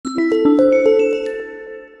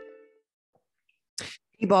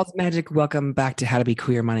Balls Magic, welcome back to How to Be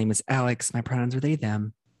Queer. My name is Alex. My pronouns are they,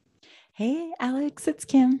 them. Hey, Alex, it's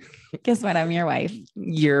Kim. Guess what? I'm your wife.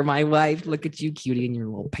 You're my wife. Look at you, cutie, in your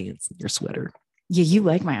little pants and your sweater. Yeah, you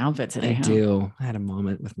like my outfit today, I huh? do. I had a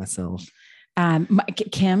moment with myself.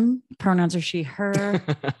 Kim, pronouns are she, her.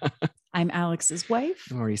 I'm Alex's wife.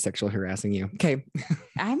 I'm already sexual harassing you. Okay.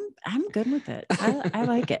 I'm good with it. I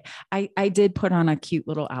like it. I did put on a cute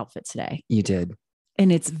little outfit today. You did.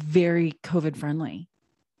 And it's very COVID friendly.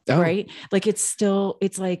 Oh. Right? Like it's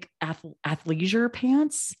like athleisure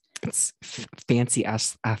pants. It's fancy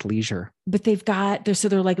athleisure. But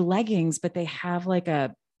they're like leggings, but they have like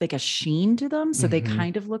a sheen to them. So they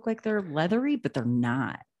kind of look like they're leathery, but they're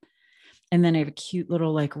not. And then I have a cute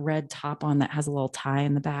little like red top on that has a little tie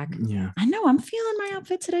in the back. Yeah. I know I'm feeling my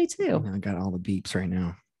outfit today too. I got all the beeps right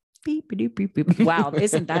now. Beep, beep, beep, beep. Wow.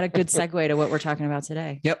 Isn't that a good segue to what we're talking about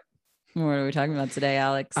today? Yep. What are we talking about today,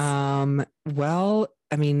 Alex? Well,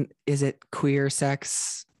 I mean, is it queer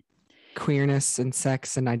sex, queerness and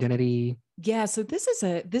sex and identity? Yeah. So this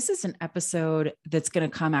is an episode that's going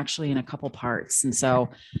to come actually in a couple parts. And so,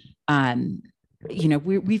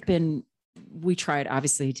 we tried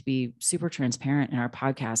obviously to be super transparent in our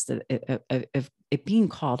podcast of it being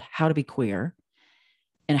called How to Be Queer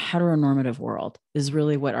in a Heteronormative World is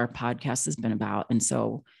really what our podcast has been about. And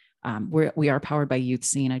so we are powered by Youth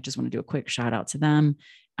Scene. I just want to do a quick shout out to them.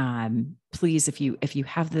 Please, if you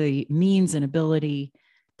have the means and ability,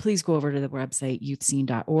 please go over to the website,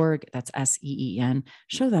 youthscene.org. That's SEEN.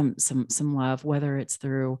 Show them some love, whether it's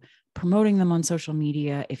through promoting them on social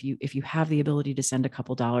media. If you have the ability to send a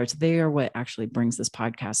couple dollars, they are what actually brings this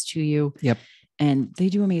podcast to you. Yep. And they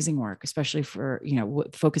do amazing work, especially for,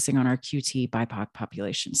 focusing on our QT BIPOC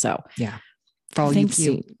population. So yeah. Follow Youth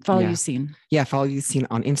Scene. Yeah. Follow Youth Scene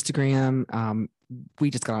on Instagram. We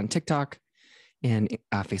just got on TikTok and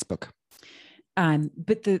Facebook.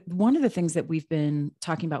 But one of the things that we've been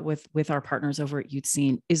talking about with our partners over at Youth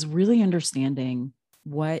Scene is really understanding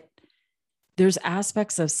there's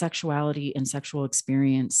aspects of sexuality and sexual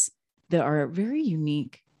experience that are very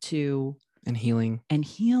unique to and healing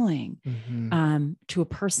to a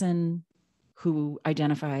person who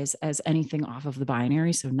identifies as anything off of the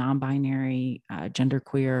binary. So non-binary,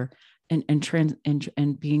 genderqueer, and trans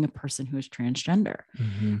and being a person who is transgender.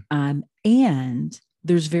 And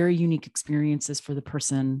there's very unique experiences for the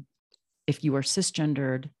person if you are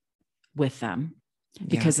cisgendered with them,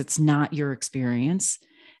 because it's not your experience.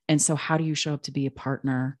 And so how do you show up to be a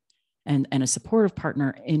partner and a supportive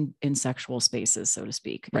partner in sexual spaces, so to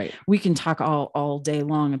speak? Right. We can talk all day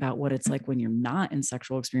long about what it's like when you're not in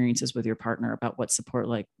sexual experiences with your partner, about what support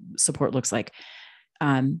looks like.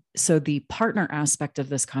 So the partner aspect of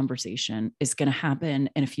this conversation is going to happen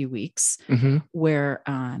in a few weeks, where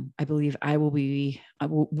I believe we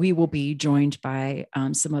will be joined by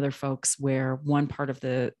some other folks, where one part of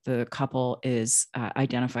the couple is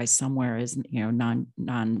identifies somewhere as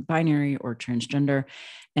non-binary or transgender,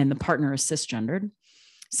 and the partner is cisgendered.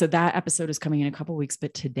 So that episode is coming in a couple weeks.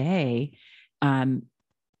 But today,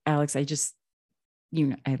 Alex, I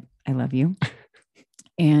love you,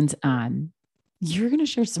 and you're going to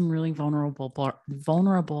share some really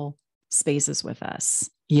vulnerable spaces with us.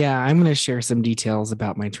 Yeah, I'm going to share some details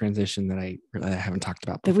about my transition that I haven't talked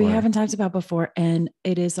about before. That we haven't talked about before. And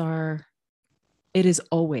it is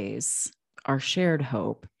always our shared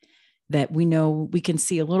hope that we know we can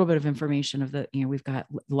see a little bit of information of we've got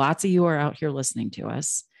lots of you are out here listening to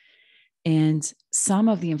us. And some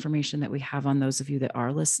of the information that we have on those of you that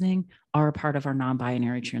are listening are a part of our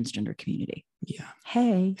non-binary transgender community. Yeah.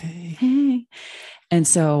 Hey. And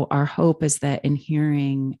so our hope is that in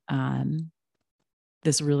hearing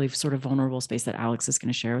this really sort of vulnerable space that Alex is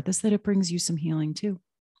going to share with us, that it brings you some healing too.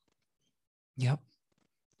 Yep.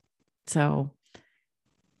 So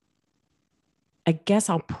I guess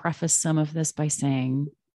I'll preface some of this by saying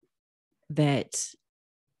that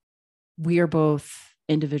we are both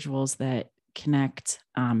individuals that connect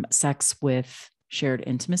sex with shared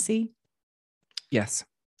intimacy. Yes.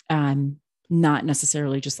 Not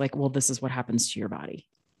necessarily just like, well, this is what happens to your body,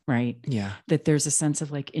 right? Yeah. That there's a sense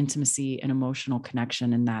of like intimacy and emotional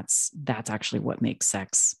connection, and that's actually what makes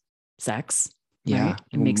sex. Yeah. Right?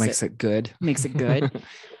 It makes it good. Makes it good.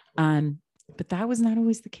 But that was not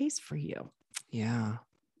always the case for you. Yeah.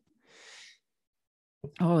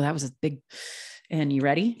 Oh, that was a big. And you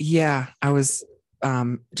ready? Yeah. I was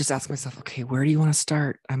just asking myself, okay, where do you want to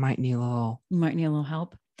start? I might need a little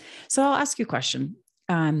help. So I'll ask you a question.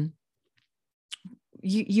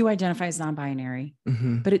 You identify as non-binary,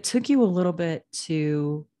 but it took you a little bit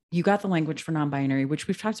you got the language for non-binary, which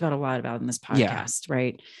we've talked about a lot about in this podcast,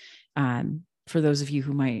 right? for those of you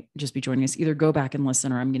who might just be joining us, either go back and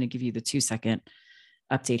listen, or I'm going to give you the 2-second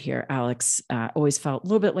update here. Alex always felt a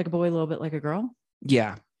little bit like a boy, a little bit like a girl.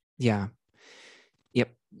 Yeah. Yeah. Yep.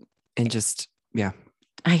 And just, yeah.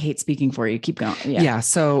 I hate speaking for you. Keep going. Yeah.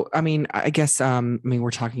 So, I mean, I guess,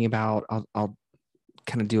 we're talking about, I'll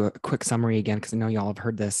kind of do a quick summary again, because I know y'all have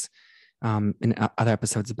heard this in other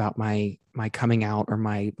episodes about my coming out, or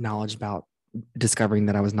my knowledge about discovering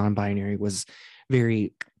that I was non-binary was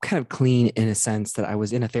very kind of clean, in a sense that I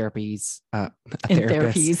was in a therapist. Well,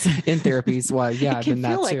 yeah, it can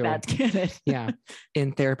then feel that too. Like that, can it? Yeah,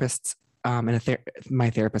 in therapists, my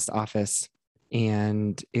therapist office,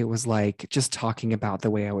 and it was like just talking about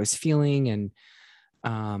the way I was feeling, and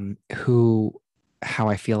how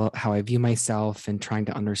I feel, how I view myself, and trying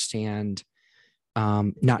to understand,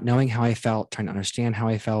 not knowing how I felt, trying to understand how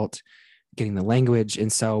I felt, getting the language.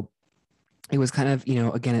 And so it was kind of,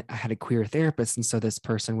 again, I had a queer therapist. And so this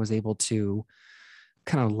person was able to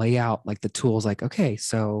kind of lay out like the tools, like, okay,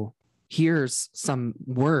 so here's some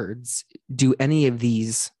words. Do any of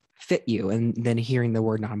these fit you? And then hearing the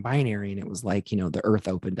word non-binary, and it was like, the earth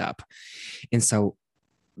opened up. And so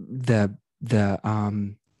the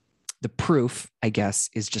proof, I guess,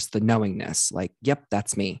 is just the knowingness, like, yep,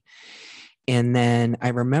 that's me. And then I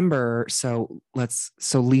remember, so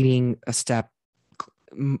leading a step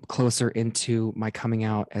closer into my coming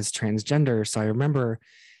out as transgender. So I remember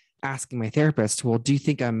asking my therapist, well, do you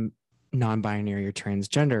think I'm non-binary or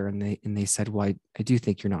transgender? And they said, well, I do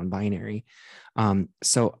think you're non-binary.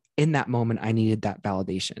 So in that moment, I needed that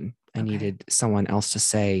validation. I needed someone else to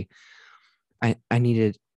say, I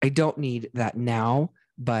don't need that now,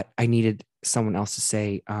 but I needed someone else to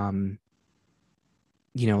say, that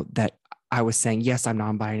I was saying, yes, I'm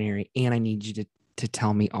non-binary, and I need you to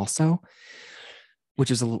tell me also, which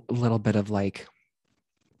is a little bit of like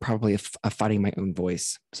probably a fighting my own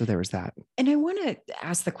voice. So there was that. And I want to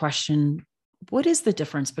ask the question, what is the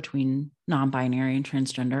difference between non-binary and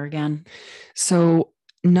transgender again? So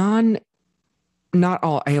not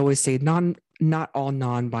all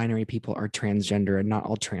non-binary people are transgender, and not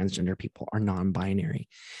all transgender people are non-binary.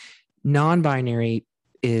 Non-binary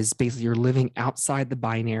is basically you're living outside the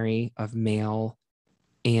binary of male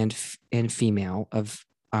and female, of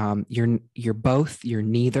you're both, you're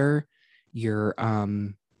neither, you're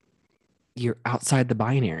outside the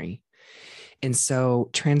binary. And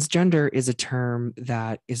so transgender is a term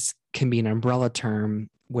that can be an umbrella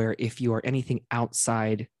term, where if you are anything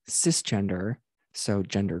outside cisgender, so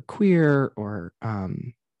gender queer or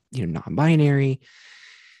non-binary,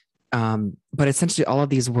 but essentially all of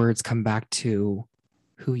these words come back to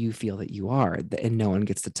who you feel that you are, and no one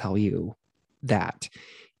gets to tell you that.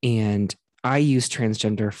 And I use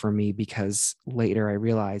transgender for me because later I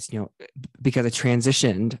realized, because I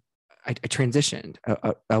transitioned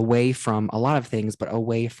away from a lot of things, but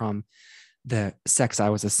away from the sex I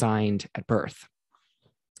was assigned at birth.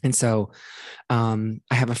 And so I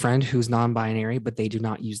have a friend who's non-binary, but they do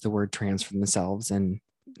not use the word trans for themselves. And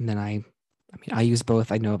then I use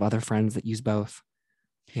both. I know of other friends that use both.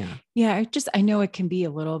 Yeah. I know it can be a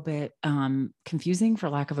little bit confusing, for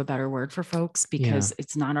lack of a better word, for folks, because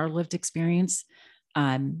it's not our lived experience.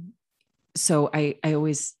 So I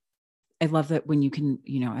love that when you can,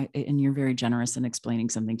 and you're very generous in explaining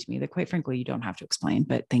something to me that, quite frankly, you don't have to explain,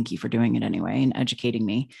 but thank you for doing it anyway and educating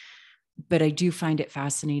me. But I do find it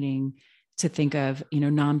fascinating to think of,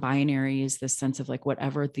 non-binary is this sense of like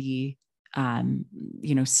whatever the,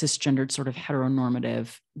 cisgendered sort of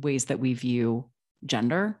heteronormative ways that we view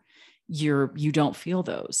gender, you don't feel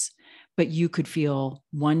those, but you could feel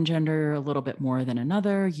one gender a little bit more than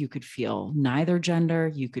another. You could feel neither gender.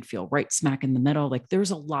 You could feel right smack in the middle. Like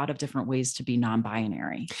there's a lot of different ways to be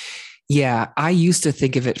non-binary. Yeah. I used to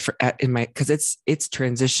think of it because it's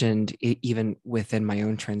transitioned even within my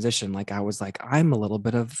own transition. Like I was like, I'm a little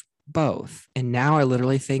bit of both. And now I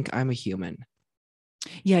literally think I'm a human.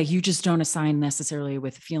 Yeah, you just don't assign necessarily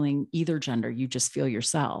with feeling either gender. You just feel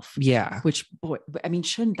yourself. Yeah. Which, boy, I mean,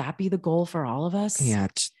 shouldn't that be the goal for all of us? Yeah,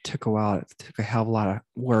 it took a while. It took a hell of a lot of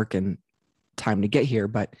work and time to get here.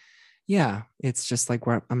 But yeah, it's just like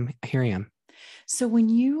here I am. So when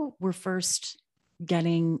you were first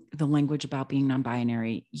getting the language about being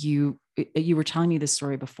non-binary, you were telling me this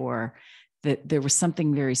story before, that there was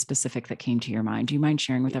something very specific that came to your mind. Do you mind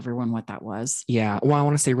sharing with everyone what that was? Yeah. Well, I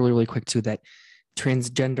want to say really, really quick too, that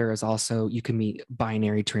transgender is also, you can be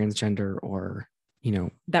binary transgender, or,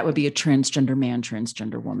 that would be a transgender man,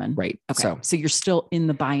 transgender woman. Right. Okay. So you're still in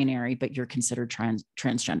the binary, but you're considered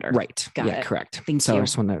transgender. Right. Got it. Correct. Thank so you. I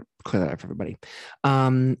just want to clear that up for everybody.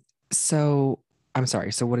 So I'm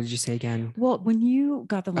sorry. So what did you say again? Well, when you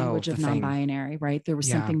got the Oh, language the of thing. non-binary, right? There was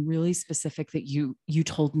Yeah. something really specific that you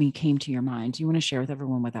told me came to your mind. Do you want to share with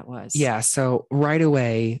everyone what that was? Yeah. So right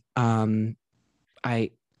away,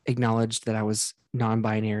 I acknowledged that I was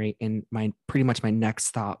non-binary, and pretty much my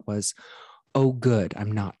next thought was, oh, good,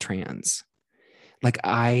 I'm not trans. Like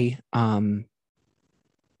I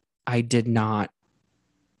did not,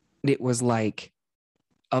 it was like,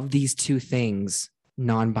 of these two things,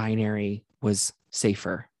 non-binary was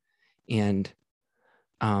safer. And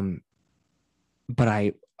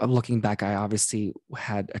but looking back, I obviously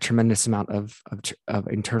had a tremendous amount of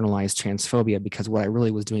internalized transphobia, because what I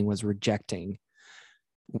really was doing was rejecting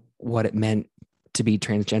what it meant to be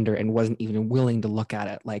transgender, and wasn't even willing to look at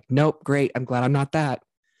it like, nope, great, I'm glad I'm not that.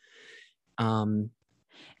 And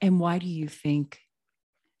why do you think,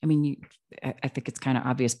 I mean, I think it's kind of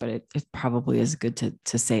obvious, but it probably is good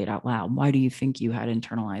to say it out loud. Why do you think you had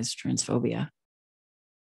internalized transphobia?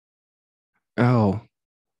 Oh,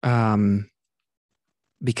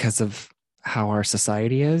 because of how our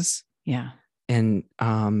society is. Yeah. And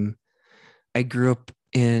I grew up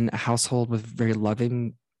in a household with very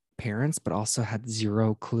loving parents, but also had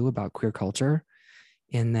zero clue about queer culture.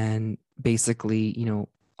 And then basically,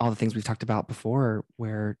 all the things we've talked about before,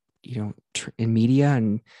 where, in media,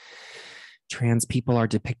 and trans people are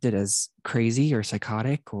depicted as crazy or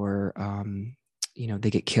psychotic, or, they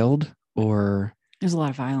get killed, or there's a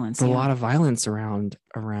lot of violence. a lot of violence around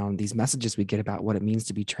these messages we get about what it means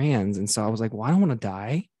to be trans. And so I was like, well, I don't want to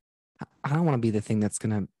die. I don't want to be the thing that's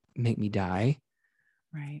going to make me die.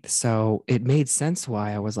 Right. So it made sense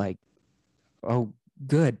why I was like, oh,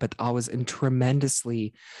 good. But I was in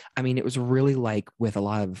tremendously, it was really like with a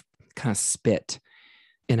lot of kind of spit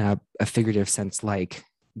in a figurative sense, like,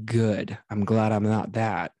 good, I'm glad I'm not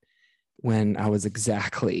that, when I was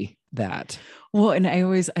exactly that. Well, and I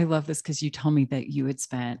love this because you told me that you had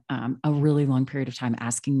spent a really long period of time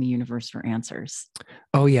asking the universe for answers.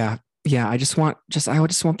 Oh yeah. Yeah. I just want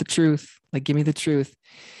the truth. Like, give me the truth.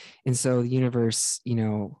 And so the universe,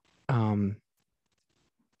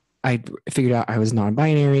 I figured out I was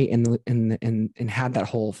non-binary, and had that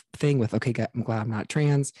whole thing with, okay, I'm glad I'm not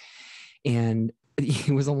trans. And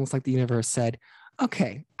it was almost like the universe said,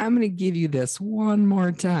 okay, I'm going to give you this one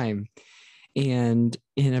more time. And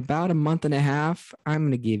in about a month and a half, I'm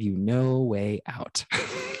going to give you no way out.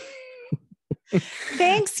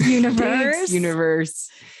 Thanks, universe. Thanks,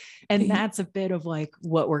 universe. And that's a bit of like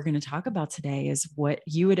what we're going to talk about today, is what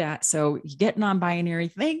you would ask. So you get non-binary.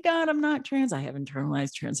 Thank God I'm not trans. I have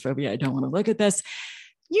internalized transphobia. I don't want to look at this.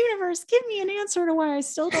 Universe, give me an answer to why I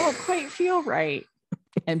still don't quite feel right.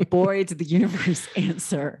 And boy, did the universe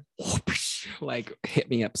answer. Like, hit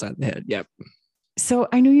me upside the head. Yep. So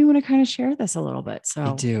I know you want to kind of share this a little bit. So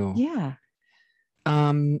I do. Yeah.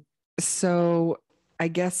 So I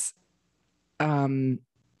guess, I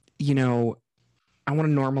want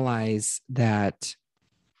to normalize that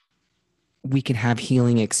we can have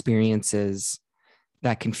healing experiences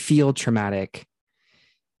that can feel traumatic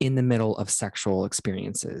in the middle of sexual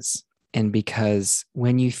experiences. And because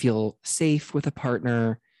when you feel safe with a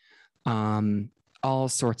partner, all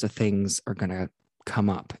sorts of things are going to come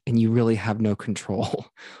up, and you really have no control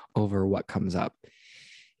over what comes up.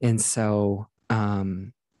 And so,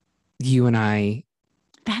 you and I,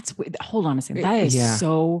 hold on a second. That is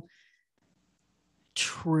so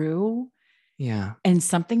true. Yeah. And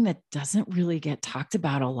something that doesn't really get talked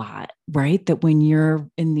about a lot, right? That when you're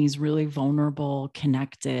in these really vulnerable,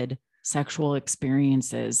 connected sexual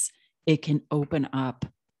experiences, it can open up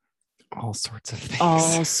all sorts of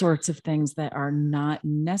things that are not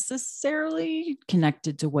necessarily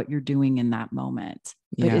connected to what you're doing in that moment.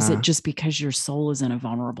 But is it just because your soul is in a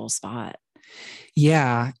vulnerable spot?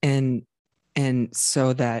 Yeah. And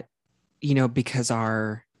so that, because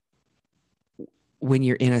when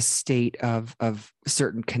you're in a state of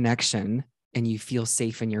certain connection and you feel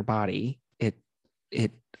safe in your body,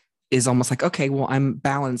 it is almost like, okay, well, I'm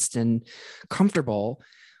balanced and comfortable,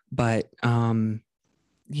 but,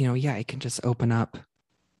 it can just open up,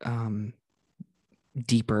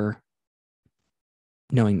 deeper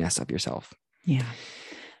knowingness of yourself. Yeah.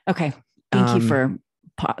 Okay. Thank you for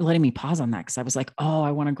letting me pause on that. Cause I was like, oh,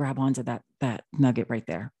 I want to grab onto that nugget right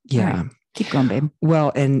there. Yeah. Right. Keep going, babe.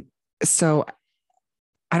 Well, and so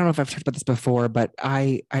I don't know if I've talked about this before, but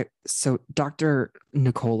so Dr.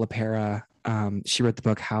 Nicole LePera, she wrote the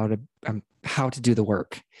book, How to Do the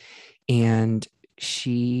Work. And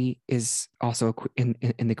she is also in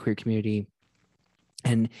the queer community.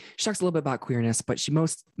 And she talks a little bit about queerness, but she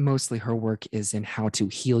mostly her work is in how to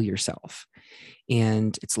heal yourself.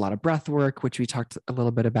 And it's a lot of breath work, which we talked a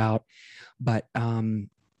little bit about, but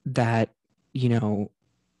that you know,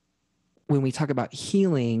 when we talk about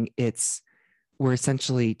healing, we're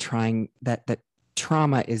essentially trying that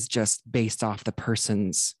trauma is just based off the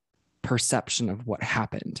person's perception of what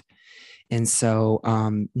happened. And so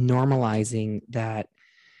normalizing that,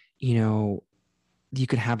 you know, you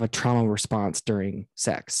could have a trauma response during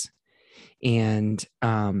sex. And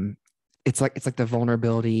it's like the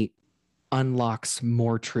vulnerability unlocks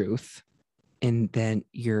more truth. And then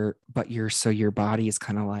your body is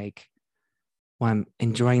kind of like, well,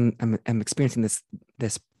 I'm experiencing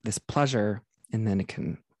this pleasure, and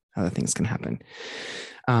then other things can happen.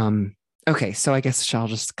 Okay, so I guess I'll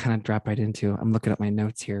just kind of drop right into, I'm looking at my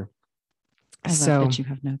notes here. I love that you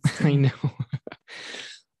have notes too. I know.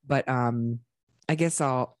 But I guess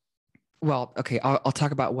I'll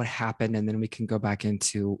talk about what happened, and then we can go back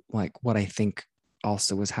into like what I think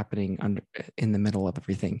also was happening in the middle of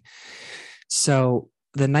everything. So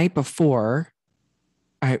the night before,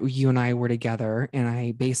 you and I were together, and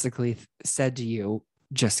I basically said to you,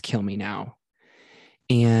 just kill me now.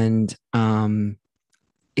 And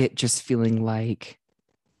it just feeling like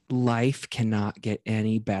life cannot get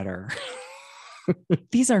any better.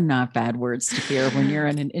 These are not bad words to hear when you're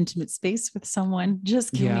in an intimate space with someone.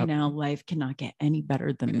 Just kill me now. Life cannot get any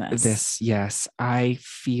better than this. Yes. I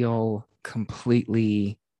feel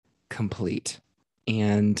completely complete.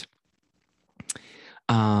 And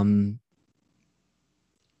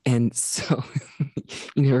so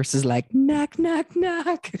universe is like, knock, knock,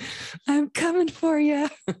 knock. I'm coming for you.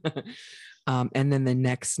 And then the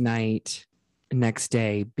next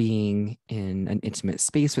day, being in an intimate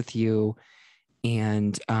space with you,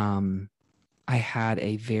 and I had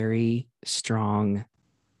a very strong,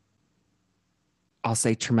 I'll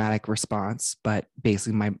say traumatic response, but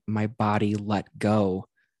basically my body let go.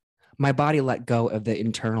 My body let go of the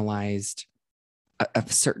internalized, a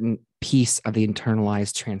certain piece of the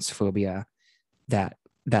internalized transphobia that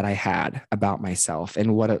I had about myself.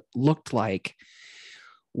 And what it looked like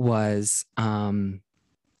was, it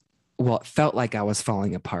felt like I was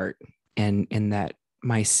falling apart, and that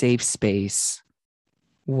my safe space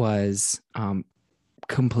was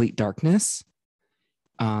complete darkness.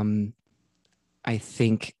 I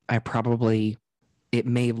think it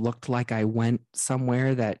may have looked like I went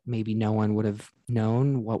somewhere that maybe no one would have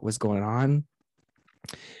known what was going on.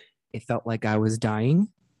 It felt like I was dying.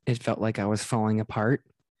 It felt like I was falling apart.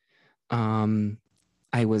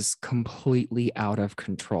 I was completely out of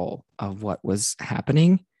control of what was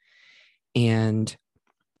happening. And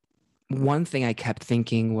one thing I kept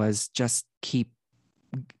thinking was just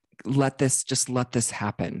let this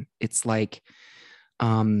happen. It's like,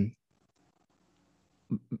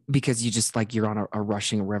 because you just like, you're on a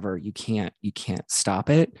rushing river. You can't stop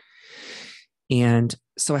it. And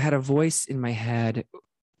so I had a voice in my head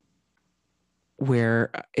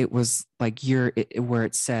where it was like, where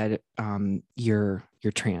it said, you're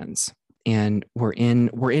trans, and we're in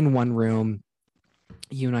one room,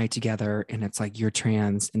 you and I together, and it's like, you're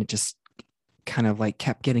trans. And it just kind of like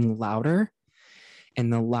kept getting louder,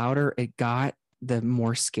 and the louder it got, the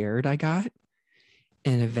more scared I got.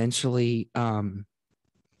 And eventually,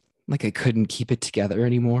 like I couldn't keep it together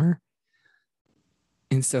anymore.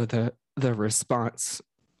 And so the response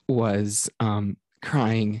was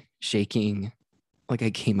crying, shaking, like I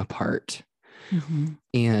came apart. Mm-hmm.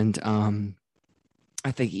 And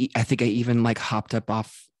I think I even like hopped up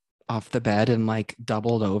off the bed and like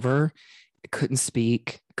doubled over. I couldn't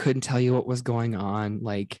speak, couldn't tell you what was going on.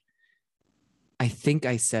 Like, I think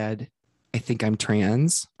I said, I think I'm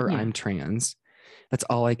trans, or I'm trans. That's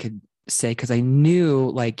all I could say, because I knew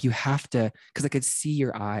like you have to, because I could see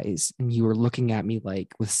your eyes and you were looking at me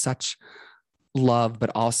like with such love, but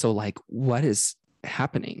also like, what is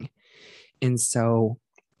happening? And so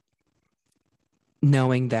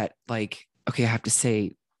knowing that, like, okay, I have to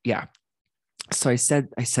say, yeah. So I said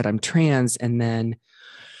I'm trans, and then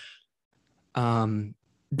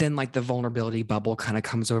like the vulnerability bubble kind of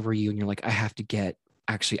comes over you, and you're like, I have to get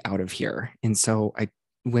actually out of here. And so I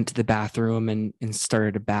went to the bathroom and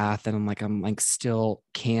started a bath, and I'm like still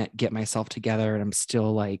can't get myself together, and I'm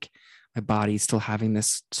still like, my body's still having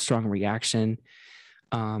this strong reaction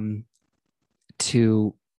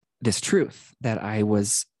to this truth that I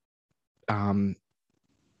was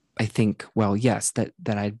I think, well, yes, that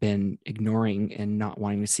I'd been ignoring and not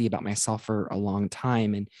wanting to see about myself for a long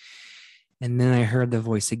time. And then I heard the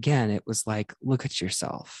voice again. It was like, look at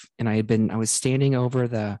yourself. And I was standing over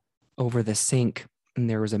the sink, and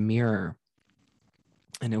there was a mirror,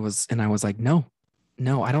 and I was like, no,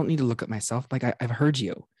 I don't need to look at myself. Like, I've heard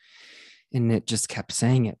you. And it just kept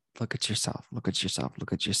saying it. Look at yourself, look at yourself,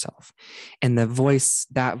 look at yourself. And that voice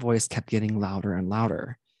kept getting louder and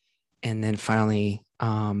louder. And then finally,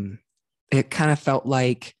 it kind of felt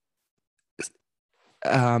like,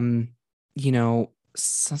 you know,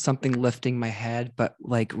 something lifting my head, but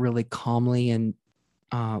like really calmly and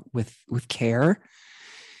with care,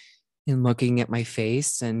 and looking at my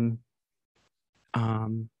face, and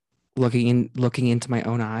um, looking into my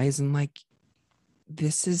own eyes, and like,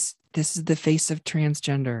 this is the face of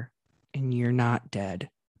transgender, and you're not dead.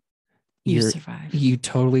 You survived. You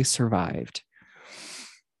totally survived.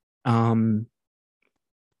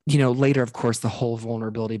 Later, of course, the whole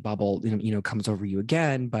vulnerability bubble, comes over you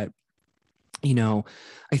again. But, I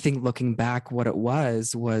think looking back, what it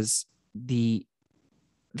was the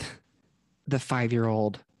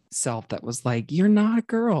 5-year-old self that was like, you're not a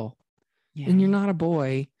girl, and you're not a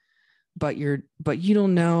boy, but you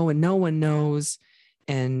don't know, and no one knows.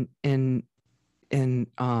 And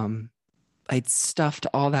I'd stuffed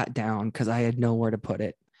all that down because I had nowhere to put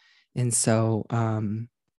it. And so,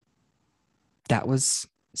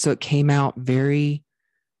 it came out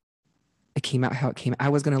how it came. I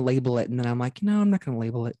was going to label it, and then I'm like, no, I'm not going to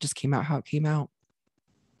label it. Just came out how it came out.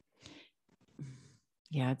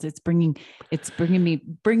 Yeah. It's bringing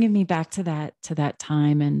me back to that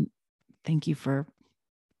time. And thank you for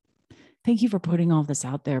putting all this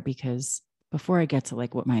out there, because before I get to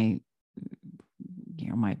like what my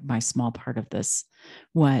small part of this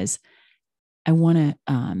was, I want to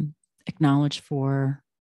acknowledge for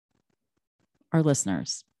our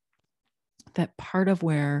listeners that part of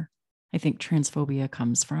where I think transphobia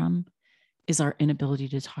comes from is our inability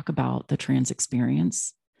to talk about the trans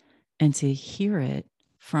experience and to hear it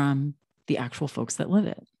from the actual folks that live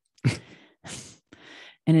it.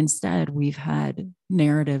 And instead, we've had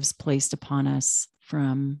narratives placed upon us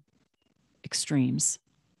from extremes.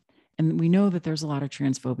 And we know that there's a lot of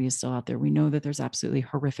transphobia still out there. We know that there's absolutely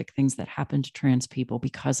horrific things that happen to trans people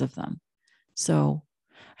because of them. So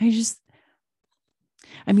you're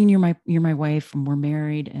my wife, and we're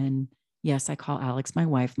married. And yes, I call Alex my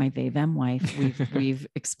wife, my they, them wife. We've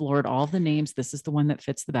explored all the names. This is the one that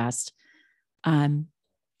fits the best. I'm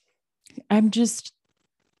just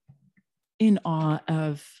in awe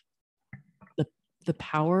of the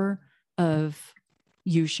power of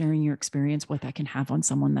you sharing your experience, what that can have on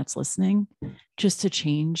someone that's listening, just to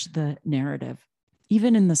change the narrative,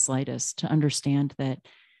 even in the slightest, to understand that,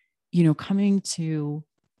 coming to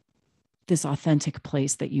this authentic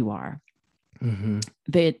place that you are,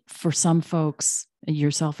 that for some folks,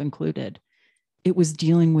 yourself included, it was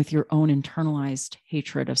dealing with your own internalized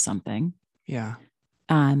hatred of something. Yeah.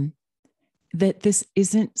 That this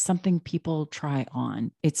isn't something people try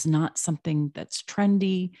on. It's not something that's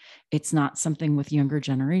trendy. It's not something with younger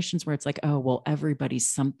generations where it's like, oh, well, everybody's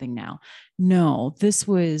something now. No, this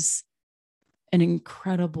was an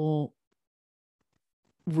incredible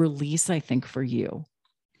release, I think, for you.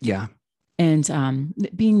 Yeah. And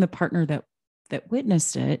being the partner that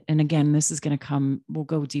witnessed it. And again, this is going to come, we'll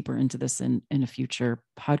go deeper into this in a future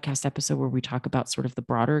podcast episode where we talk about sort of the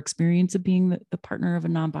broader experience of being the partner of a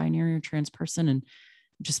non-binary or trans person. And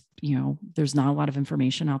just, there's not a lot of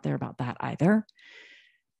information out there about that either.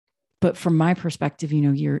 But from my perspective,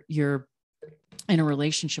 you're in a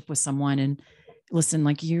relationship with someone, and listen,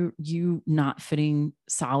 like you not fitting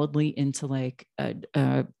solidly into like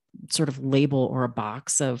a sort of label or a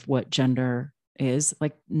box of what gender is,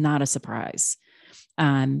 like, not a surprise.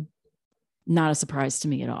 Not a surprise to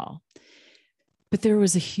me at all. But there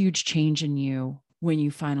was a huge change in you when you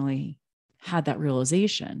finally had that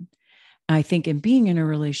realization. I think in being in a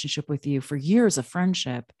relationship with you for years of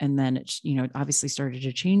friendship, and then it, obviously started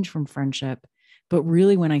to change from friendship. But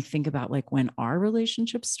really, when I think about like when our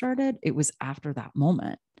relationship started, it was after that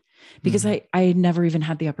moment. Because I had never even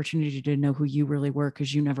had the opportunity to know who you really were,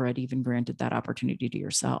 because you never had even granted that opportunity to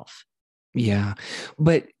yourself. Yeah.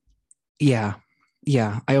 But yeah.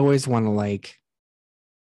 I always want to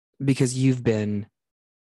because you've been,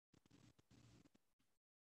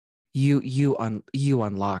 you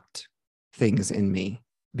unlocked things in me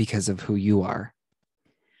because of who you are.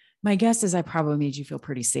 My guess is I probably made you feel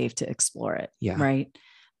pretty safe to explore it. Yeah. Right.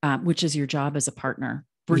 Which is your job as a partner,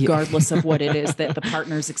 regardless of what it is that the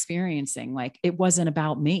partner's experiencing. Like, it wasn't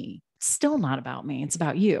about me. Still not about me. It's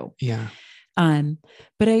about you. Yeah.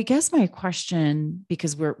 But I guess my question,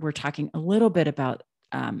 because we're talking a little bit about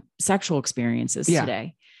sexual experiences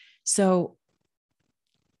today. So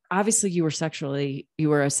obviously you were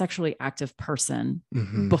a sexually active person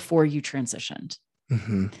before you transitioned.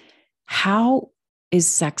 How is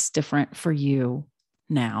sex different for you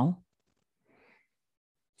now?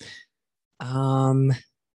 I'm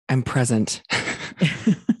present.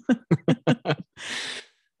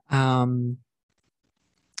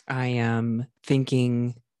 I am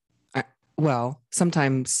thinking, well,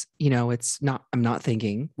 sometimes, it's not, I'm not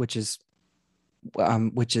thinking, which is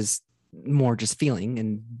more just feeling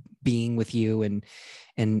and being with you and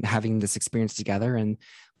having this experience together.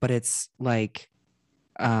 But it's like,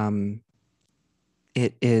 um,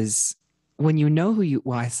 it is when you know who you,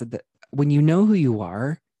 well, I said that when you know who you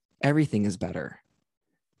are, everything is better.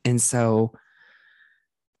 And so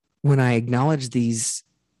when I acknowledge these,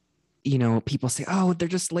 people say, oh, they're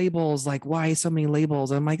just labels. Like, why so many labels?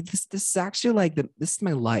 I'm like, this is actually like this is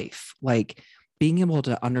my life. Like being able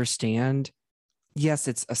to understand, yes,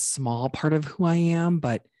 it's a small part of who I am,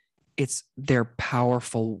 but they're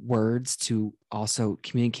powerful words to also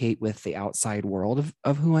communicate with the outside world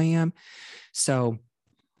of who I am. So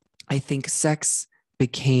I think sex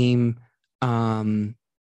became,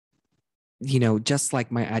 just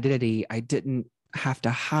like my identity, have to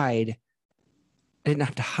hide. I didn't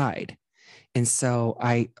have to hide. And so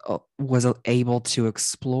I was able to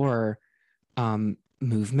explore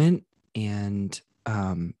movement and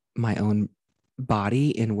my own body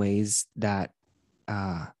in ways that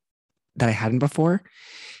I hadn't before.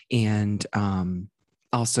 And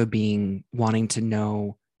also wanting to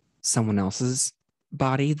know someone else's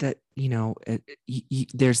body that,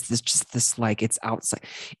 there's this like, it's outside,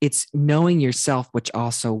 it's knowing yourself, which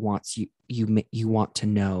also wants you want to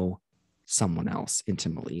know someone else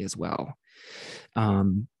intimately as well.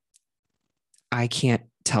 I can't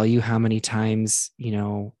tell you how many times,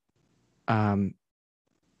 well,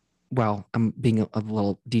 I'm being a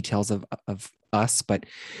little details of us, but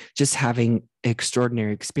just having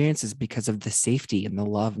extraordinary experiences because of the safety and the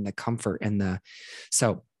love and the comfort and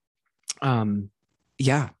so,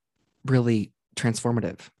 yeah, really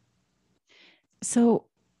transformative. So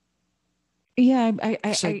yeah, Did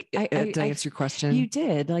I answer your question? You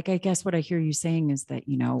did. Like, I guess what I hear you saying is that,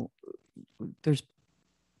 there's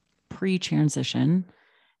pre-transition,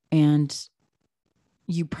 and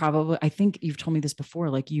I think you've told me this before,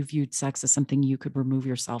 like you viewed sex as something you could remove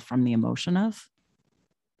yourself from the emotion of.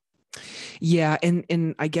 Yeah.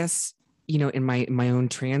 And I guess, in my own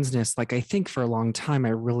transness, like I think for a long time, I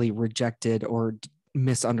really rejected or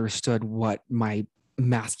misunderstood what my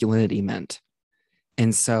masculinity meant.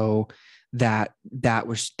 And so that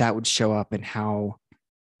would show up in how,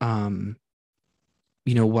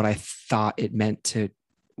 what I thought it meant to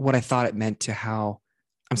how,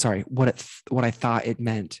 I'm sorry, what I thought it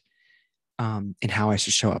meant, and how I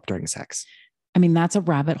should show up during sex. I mean, that's a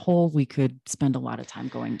rabbit hole we could spend a lot of time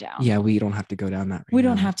going down. Yeah, we don't have to go down that. We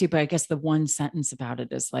don't have to, but I guess the one sentence about it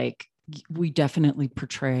is like, we definitely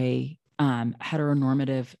portray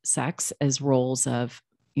heteronormative sex as roles of,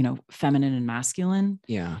 feminine and masculine.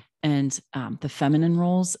 Yeah. And the feminine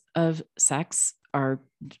roles of sex are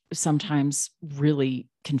sometimes really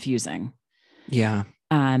confusing. Yeah.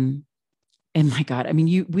 And my God, I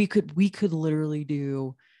mean, we could literally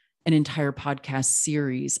do an entire podcast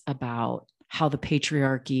series about how the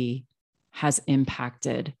patriarchy has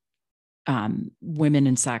impacted women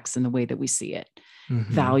and sex and the way that we see it,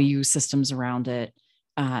 value systems around it.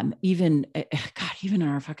 Even in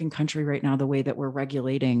our fucking country right now, the way that we're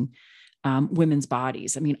regulating women's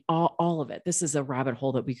bodies. I mean, all of it. This is a rabbit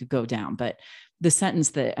hole that we could go down, but the sentence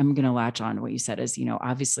that I'm going to latch on what you said is,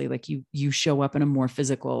 obviously like you show up in a more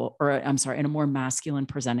physical, or I'm sorry, in a more masculine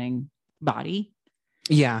presenting body.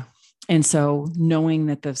 Yeah. And so knowing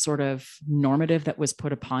that the sort of normative that was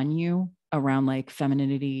put upon you around like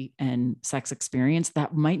femininity and sex experience,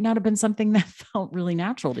 that might not have been something that felt really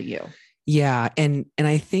natural to you. Yeah. And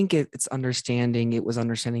I think it was understanding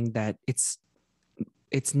that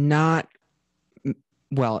it's not,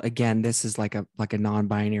 well, again, this is like a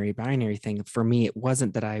binary thing. For me, it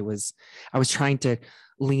wasn't that I was trying to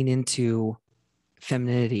lean into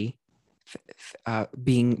femininity,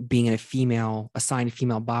 being in a assigned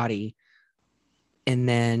female body, and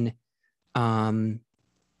then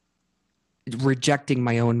rejecting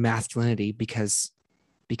my own masculinity because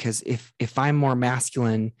if I'm more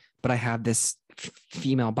masculine, but I have this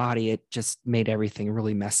female body, it just made everything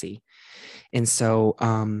really messy. And so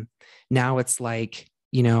now it's like,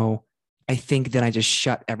 I think that I just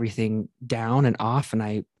shut everything down and off, and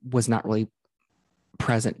I was not really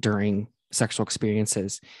present during sexual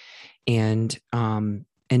experiences. And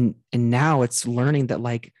now it's learning that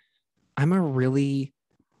like, I'm a really,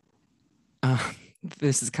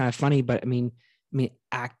 this is kind of funny, but I mean,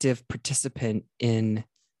 active participant in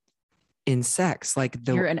sex. Like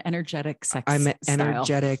you're an energetic sex. I'm style.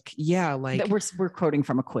 energetic. Yeah. Like we're quoting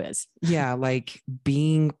from a quiz. Yeah. Like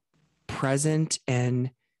being present,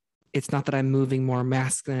 and it's not that I'm moving more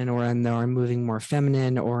masculine or I'm moving more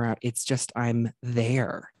feminine, or it's just, I'm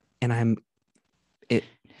there and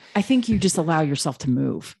I think you just allow yourself to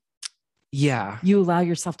move. Yeah. You allow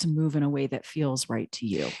yourself to move in a way that feels right to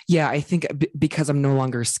you. Yeah. I think because I'm no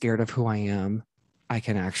longer scared of who I am, I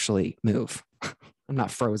can actually move. I'm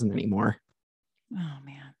not frozen anymore. Oh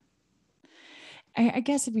man. I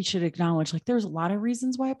guess if we should acknowledge, like, there's a lot of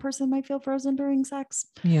reasons why a person might feel frozen during sex.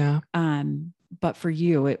 Yeah. But for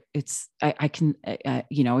you, it's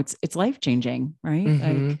life changing, right?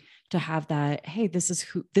 Mm-hmm. Like, to have that, hey, this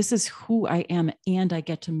is who I am, and I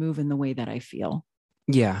get to move in the way that I feel.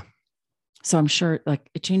 Yeah. So I'm sure, like,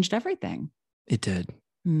 it changed everything. It did.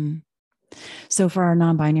 So for our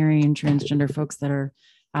non-binary and transgender folks that are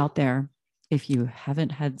out there, if you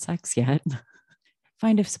haven't had sex yet,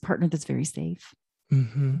 find a partner that's very safe,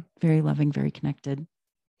 very loving, very connected.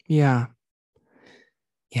 Yeah.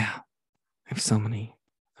 Yeah. I have so many.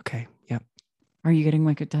 Okay. Yep. Are you getting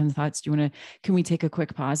like a ton of thoughts? Can we take a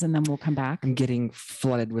quick pause and then we'll come back? I'm getting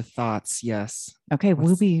flooded with thoughts. Yes. Okay.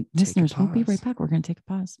 Listeners, we'll be right back. We're going to take a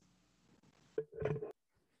pause.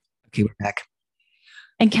 Okay. We're back.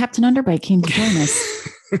 And Captain Underbite came to join us.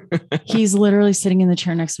 He's literally sitting in the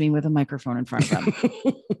chair next to me with a microphone in front of him.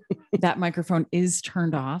 That microphone is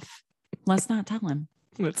turned off. Let's not tell him.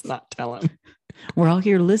 Let's not tell him. We're all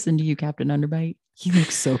here to listen to you, Captain Underbite. He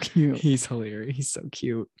looks so cute. He's hilarious. He's so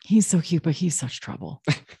cute. He's so cute, but he's such trouble.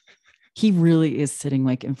 He really is sitting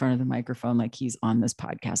like in front of the microphone, like he's on this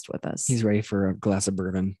podcast with us. He's ready for a glass of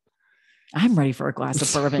bourbon. I'm ready for a glass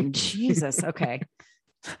of bourbon. Jesus. Okay.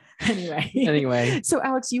 Anyway. So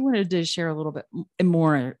Alex, you wanted to share a little bit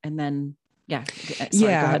more, and then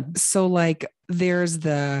So like there's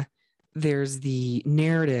the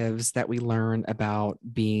narratives that we learn about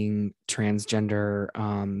being transgender,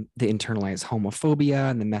 the internalized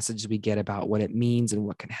homophobia and the message we get about what it means and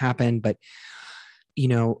what can happen. But,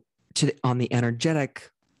 on the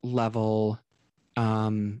energetic level,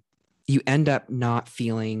 you end up not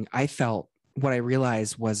feeling, what I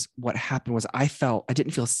realized was what happened was I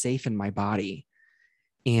didn't feel safe in my body.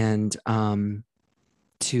 And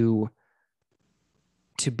to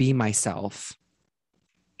be myself.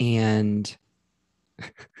 And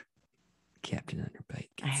Captain Underbite.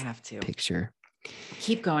 I have to picture.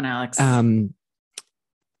 Keep going, Alex. And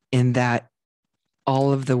that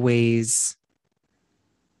all of the ways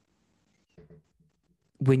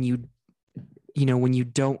when you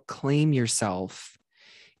don't claim yourself,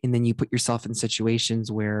 and then you put yourself in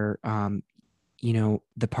situations where,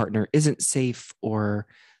 the partner isn't safe, or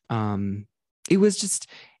it was just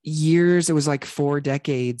years. It was like 4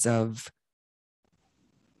 decades of,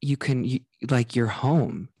 you're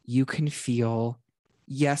home. You can feel,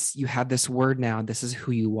 yes, you have this word now, this is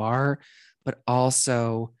who you are, but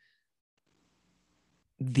also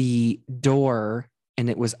the door, and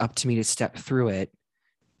it was up to me to step through it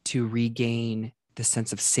to regain the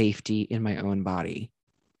sense of safety in my own body.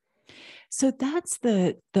 So that's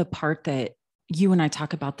the part that you and I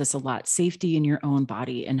talk about this a lot, safety in your own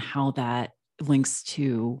body and how that links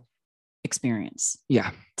to experience. Yeah.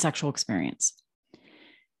 Sexual experience.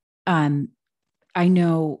 I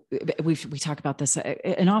know we talk about this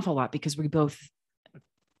an awful lot because we both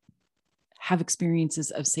have experiences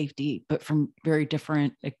of safety, but from very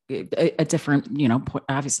different, a different,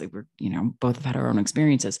 obviously we're, both have had our own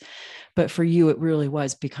experiences, but for you, it really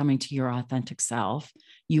was becoming to your authentic self.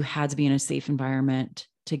 You had to be in a safe environment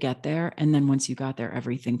to get there. And then once you got there,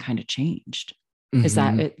 everything kind of changed. Mm-hmm. Is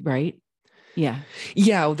that it? Right? Yeah.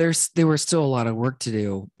 Yeah. There was still a lot of work to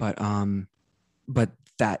do, but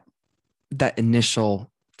that initial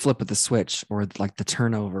flip of the switch, or like the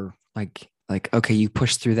turnover, like, okay, you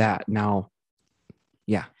push through that now.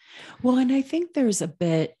 Yeah. Well, and I think there's a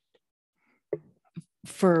bit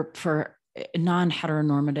for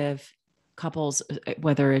non-heteronormative couples,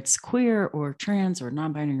 whether it's queer or trans or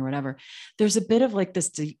non-binary or whatever, there's a bit of like this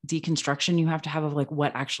deconstruction you have to have of like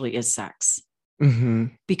what actually is sex. Mm-hmm.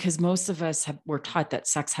 Because most of us were taught that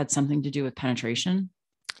sex had something to do with penetration.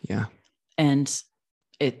 Yeah. And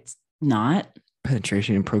it's not.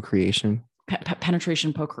 Penetration and procreation.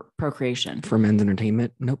 Penetration, procreation. For men's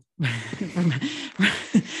entertainment? Nope.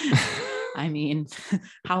 I mean,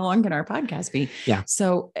 how long can our podcast be? Yeah.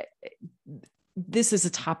 So this is a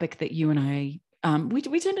topic that you and I, we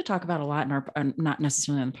tend to talk about a lot in our, not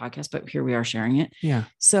necessarily on the podcast, but here we are sharing it. Yeah.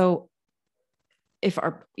 So if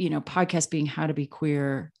our, podcast being how to be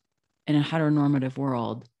queer in a heteronormative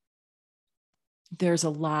world, there's a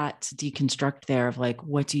lot to deconstruct there of like,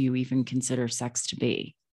 what do you even consider sex to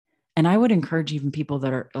be? And I would encourage even people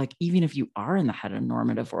that are like, even if you are in the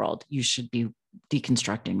heteronormative world, you should be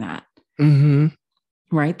deconstructing that. Mm-hmm.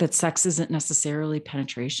 Right? That sex isn't necessarily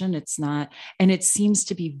penetration. It's not. And it seems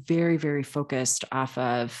to be very, very focused off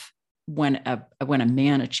of when a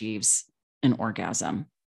man achieves an orgasm.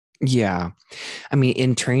 Yeah. I mean,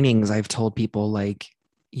 in trainings, I've told people like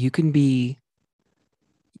you can be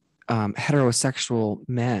heterosexual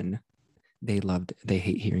men. They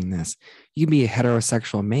hate hearing this. You can be a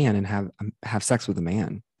heterosexual man and have sex with a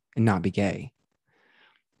man and not be gay.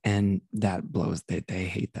 And that blows, they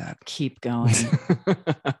hate that. Keep going.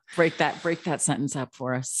 break that sentence up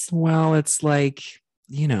for us. Well, it's like,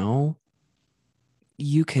 you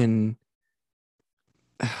can,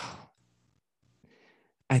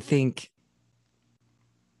 I think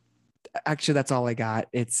actually that's all I got.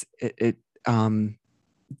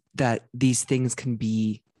 That these things can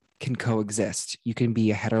coexist. You can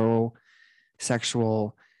be a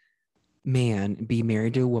heterosexual man, be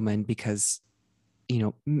married to a woman because,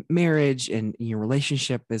 marriage and your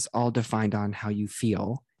relationship is all defined on how you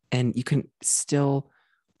feel. And you can still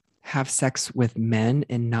have sex with men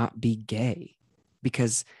and not be gay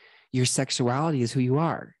because your sexuality is who you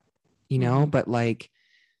are, but like,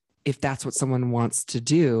 if that's what someone wants to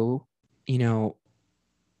do,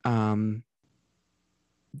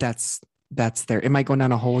 that's there. Am I going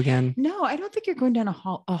down a hole again? No, I don't think you're going down a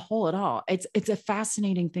hole at all. It's a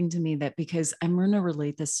fascinating thing to me that, because I'm going to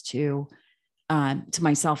relate this to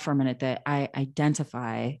myself for a minute, that I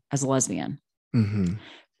identify as a lesbian, Mm-hmm.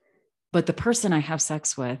 but the person I have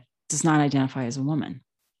sex with does not identify as a woman.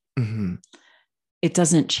 Mm-hmm. It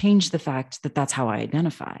doesn't change the fact that that's how I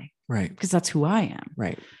identify. Right. Because that's who I am.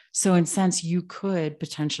 Right. So in a sense, you could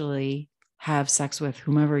potentially have sex with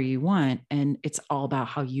whomever you want, and it's all about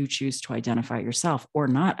how you choose to identify yourself or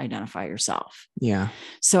not identify yourself. Yeah.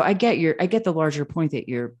 So I get the larger point that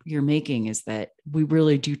you're making, is that we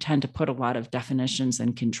really do tend to put a lot of definitions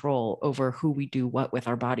and control over who we do what with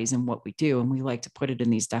our bodies and what we do. And we like to put it in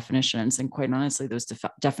these definitions. And quite honestly, those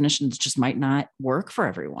definitions just might not work for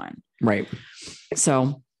everyone. Right.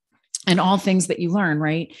 So, and all things that you learn,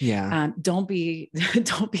 right? Yeah. Don't be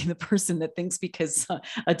the person that thinks because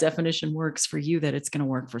a definition works for you that it's going to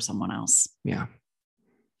work for someone else. Yeah.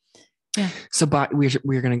 Yeah. So, but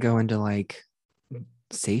we're going to go into like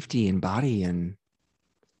safety and body and.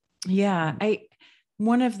 Yeah.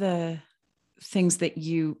 One of the things that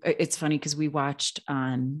it's funny because we watched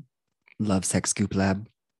on Love, Sex, Goop Lab,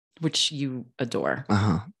 which you adore.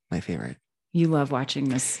 My favorite. You love watching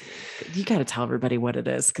this. You got to tell everybody what it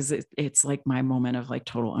is, because it's like my moment of like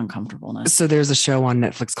total uncomfortableness. So there's a show on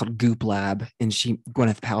Netflix called Goop Lab, and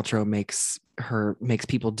Gwyneth Paltrow makes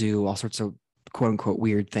people do all sorts of quote unquote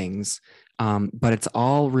weird things, but it's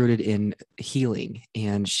all rooted in healing.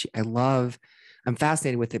 And I'm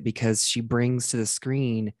fascinated with it because she brings to the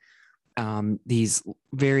screen these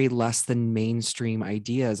very less than mainstream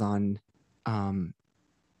ideas on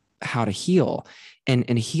how to heal,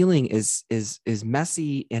 and healing is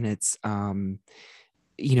messy, and it's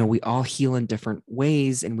we all heal in different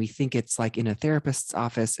ways, and we think it's like in a therapist's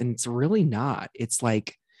office, and it's really not. It's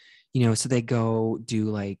like, so they go do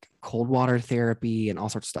like cold water therapy and all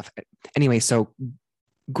sorts of stuff. Anyway, so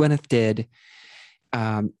Gwyneth did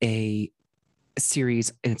a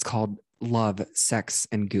series, and it's called Love, Sex,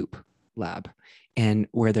 and Goop Lab, and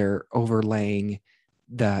where they're overlaying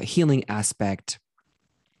the healing aspect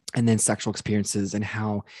and then sexual experiences and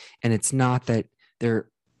it's not that they're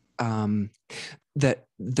that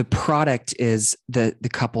the product is the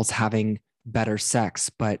couples having better sex,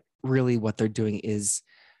 but really what they're doing is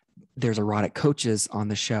there's erotic coaches on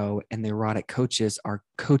the show, and the erotic coaches are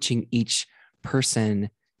coaching each person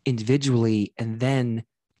individually and then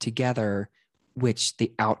together, which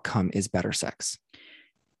the outcome is better sex.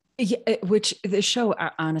 Yeah, which the show,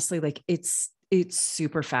 honestly, like it's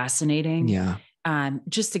super fascinating. Yeah.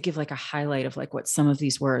 Just to give like a highlight of like what some of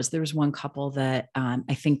these were, is there was one couple that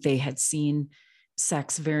I think they had seen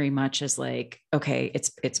sex very much as like, okay,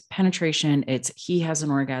 it's penetration. It's he has an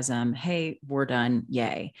orgasm. Hey, we're done.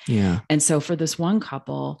 Yay. Yeah. And so for this one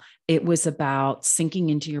couple, it was about sinking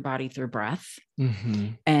into your body through breath. Mm-hmm.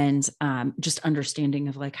 And just understanding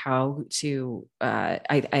of like how to,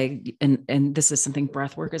 and this is something,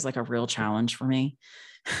 breath work is like a real challenge for me.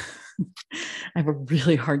 I have a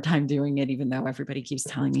really hard time doing it, even though everybody keeps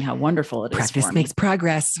telling me how wonderful it is. Practice makes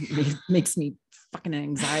progress. It makes me fucking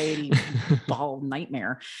anxiety ball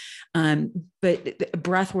nightmare. But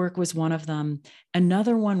breath work was one of them.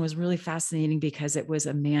 Another one was really fascinating because it was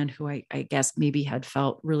a man who I guess maybe had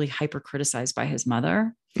felt really hyper criticized by his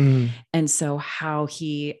mother. Mm. And so how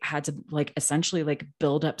he had to like essentially like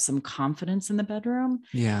build up some confidence in the bedroom.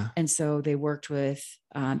 Yeah. And so they worked with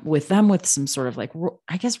them with some sort of like,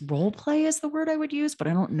 I guess role play is the word I would use, but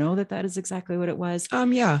I don't know that is exactly what it was.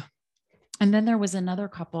 Yeah. And then there was another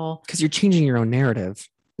couple, because you're changing your own narrative.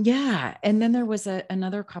 Yeah. And then there was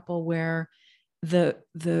another couple where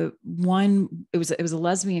the one, it was a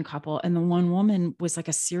lesbian couple, and the one woman was like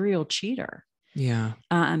a serial cheater. Yeah.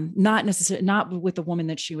 Not necessarily, not with the woman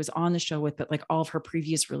that she was on the show with, but like all of her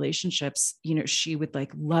previous relationships, you know, she would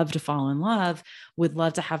like love to fall in love, would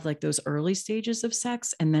love to have like those early stages of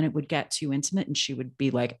sex. And then it would get too intimate and she would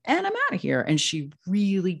be like, and I'm out of here. And she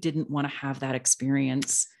really didn't want to have that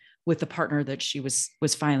experience with the partner that she was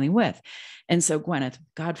finally with. And so Gwyneth,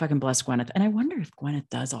 God fucking bless Gwyneth. And I wonder if Gwyneth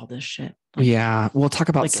does all this shit. Like, yeah. We'll talk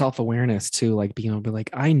about like, self-awareness too, like being able to be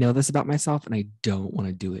like, I know this about myself and I don't want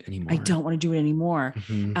to do it anymore. I don't want to do it anymore.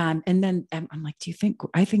 Mhm. And then I'm like,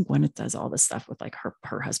 I think Gwyneth does all this stuff with like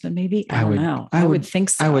her husband, maybe. I don't know. I would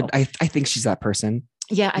think so. I think she's that person.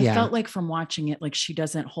 Yeah. I felt like from watching it, like she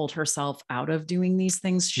doesn't hold herself out of doing these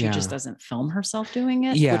things. She just doesn't film herself doing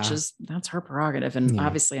it, which that's her prerogative. And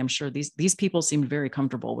obviously I'm sure these people seemed very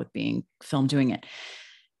comfortable with being filmed doing it.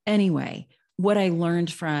 Anyway, what I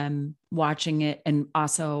learned from watching it and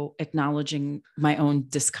also acknowledging my own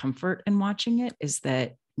discomfort in watching it is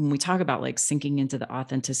that when we talk about like sinking into the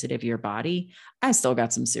authenticity of your body, I still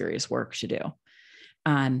got some serious work to do.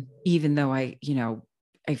 Even though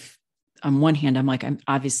on one hand, I'm like, I'm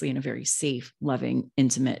obviously in a very safe, loving,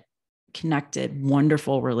 intimate, connected,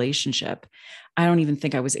 wonderful relationship. I don't even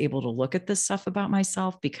think I was able to look at this stuff about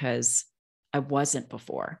myself because I wasn't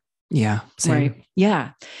before. Yeah. Same. Right.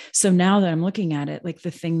 Yeah. So now that I'm looking at it, like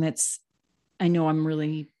the thing I know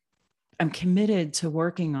I'm committed to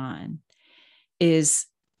working on is,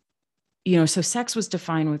 so sex was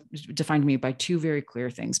defined to me by two very clear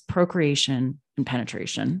things: procreation and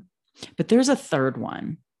penetration. But there's a third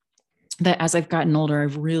one that as I've gotten older,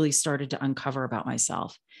 I've really started to uncover about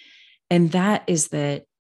myself. And that is that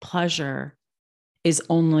pleasure is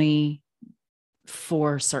only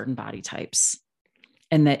for certain body types.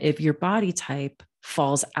 And that if your body type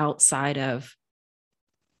falls outside of,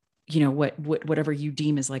 whatever you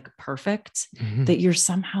deem as like perfect, that you're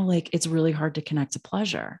somehow like, it's really hard to connect to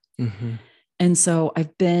pleasure. And so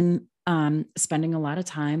I've been spending a lot of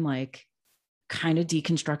time, like kind of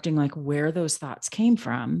deconstructing like where those thoughts came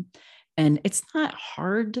from. And it's not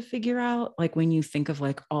hard to figure out, like when you think of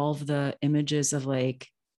like all of the images of like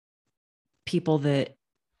people that,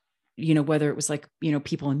 whether it was like,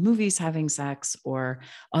 people in movies having sex, or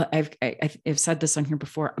I've said this on here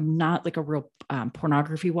before, I'm not like a real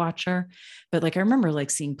pornography watcher, but like I remember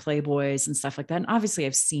like seeing Playboys and stuff like that. And obviously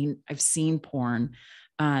I've seen porn.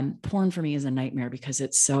 Porn for me is a nightmare because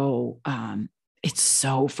it's so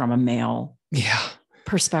from a male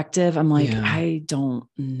perspective. I'm like, I don't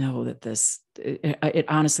know that it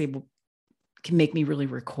honestly can make me really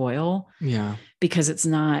recoil. Yeah. Because it's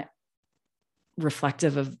not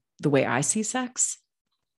reflective of the way I see sex.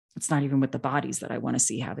 It's not even with the bodies that I want to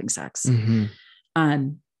see having sex.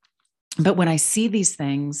 But when I see these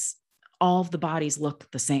things, all of the bodies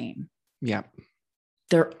look the same. Yeah.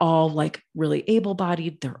 They're all like really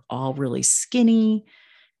able-bodied. They're all really skinny.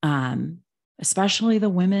 Especially the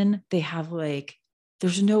women, they have like,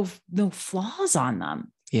 there's no flaws on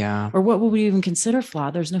them. Yeah. Or what would we even consider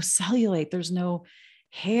flaw? There's no cellulite. There's no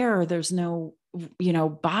hair. There's no,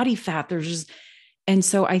 body fat. There's just, and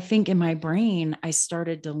so I think in my brain, I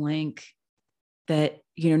started to link that,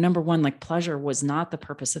 number one, like pleasure was not the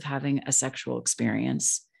purpose of having a sexual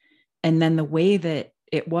experience. And then the way that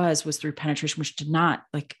it was through penetration, which did not,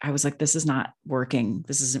 like, I was like, this is not working.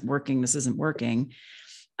 This isn't working. This isn't working.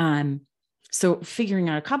 So figuring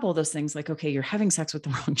out a couple of those things, like, okay, you're having sex with the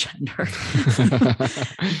wrong gender.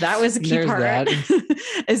 That was a key part.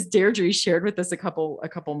 As Deirdre shared with us a couple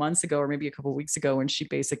months ago, or maybe a couple of weeks ago, when she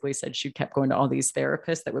basically said she kept going to all these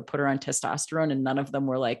therapists that would put her on testosterone, and none of them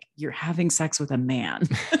were like, you're having sex with a man.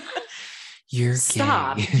 You're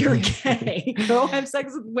stop. Gay. You're gay. Go have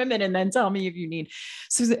sex with women and then tell me if you need.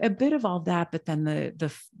 So a bit of all that, but then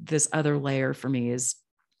this other layer for me is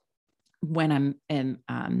when I'm in,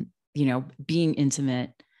 being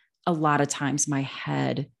intimate, a lot of times my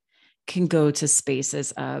head can go to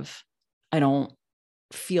spaces of, I don't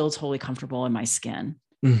feel totally comfortable in my skin.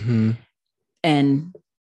 Mm-hmm. And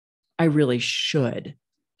I really should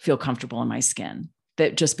feel comfortable in my skin.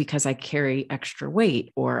 That just because I carry extra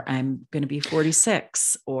weight, or I'm going to be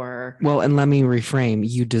 46, or. Well, and let me reframe,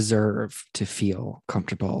 you deserve to feel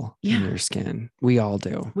comfortable in your skin. We all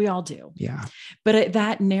do. We all do. Yeah. But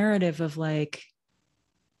that narrative of like,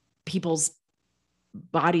 people's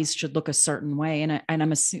bodies should look a certain way. And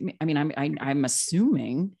I'm assuming, I'm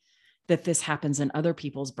assuming that this happens in other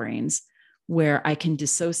people's brains, where I can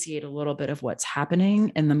dissociate a little bit of what's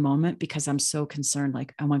happening in the moment because I'm so concerned,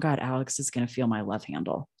 like, oh my God, Alex is going to feel my love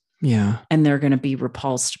handle. Yeah. And they're going to be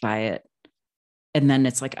repulsed by it. And then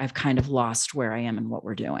it's like, I've kind of lost where I am and what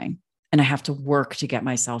we're doing. And I have to work to get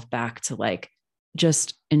myself back to like,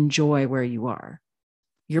 just enjoy where you are.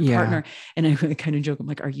 Your partner. And I kind of joke, I'm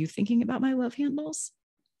like, are you thinking about my love handles?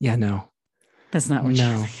 Yeah, no. That's not what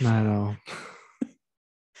you're thinking. Not at all.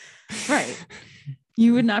 Right.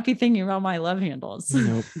 You would not be thinking about my love handles.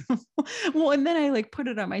 Nope. Well, and then I like put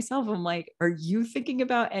it on myself. I'm like, are you thinking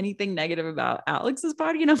about anything negative about Alex's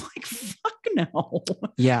body? And I'm like, fuck no.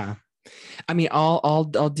 Yeah. I mean, I'll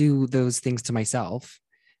do those things to myself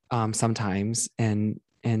sometimes. And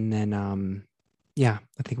then yeah,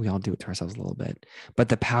 I think we all do it to ourselves a little bit. But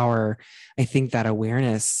the power, I think that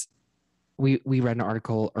awareness, we read an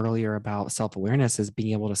article earlier about self-awareness is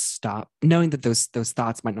being able to stop, knowing that those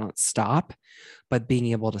thoughts might not stop, but being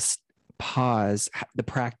able to pause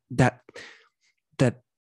that the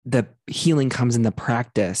healing comes in the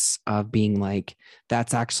practice of being like,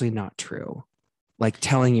 that's actually not true. Like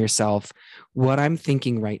telling yourself, what I'm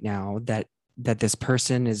thinking right now, that this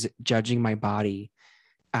person is judging my body,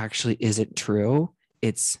 actually isn't true.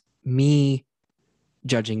 It's me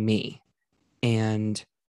judging me. And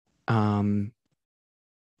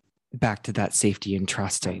back to that safety and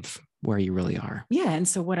trust of where you really are. Yeah. And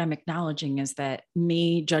so what I'm acknowledging is that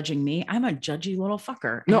me judging me, I'm a judgy little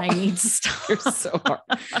fucker. And I need to stop. You're so hard.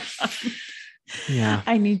 Yeah.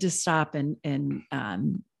 I need to stop and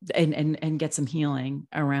get some healing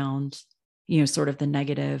around, sort of the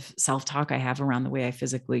negative self-talk I have around the way I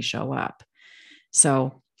physically show up.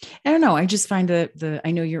 So I don't know. I just find that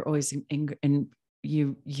I know you're always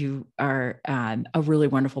you are a really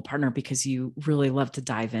wonderful partner because you really love to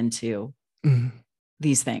dive into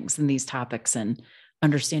these things and these topics, and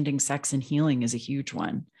understanding sex and healing is a huge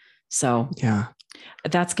one. So yeah,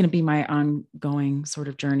 that's going to be my ongoing sort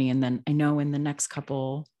of journey. And then I know in the next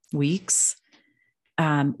couple weeks,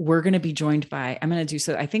 we're going to be joined by, I'm going to do,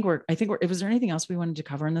 so I think we're, was there anything else we wanted to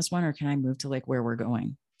cover in this one, or can I move to like where we're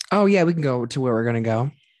going? Oh yeah, we can go to where we're going to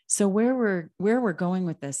go. So where we're going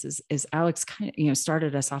with this is Alex kind of,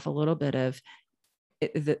 started us off a little bit of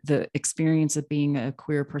the experience of being a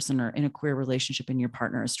queer person or in a queer relationship, and your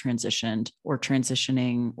partner is transitioned or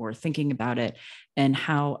transitioning or thinking about it, and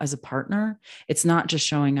how as a partner, it's not just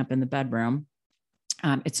showing up in the bedroom.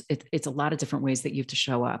 It's a lot of different ways that you have to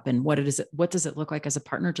show up, and what does it look like as a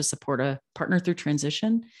partner to support a partner through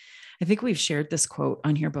transition? I think we've shared this quote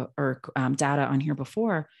on here, data on here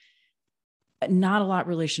before. Not a lot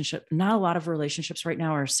of relationships right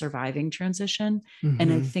now are surviving transition. Mm-hmm.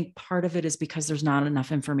 And I think part of it is because there's not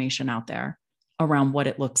enough information out there around what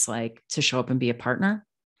it looks like to show up and be a partner.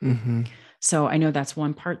 Mm-hmm. So I know that's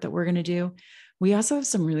one part that we're going to do. We also have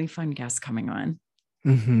some really fun guests coming on.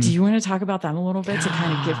 Mm-hmm. Do you want to talk about them a little bit to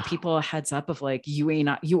kind of give people a heads up of like, you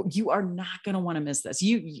are not going to want to miss this.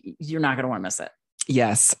 You're not going to want to miss it.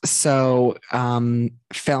 Yes. So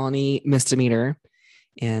felony misdemeanor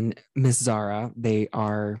and Miss Zara, they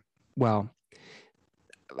are, well,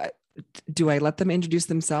 do I let them introduce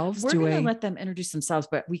themselves? We're going to let them introduce themselves,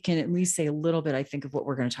 but we can at least say a little bit, I think, of what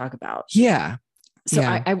we're going to talk about. Yeah. So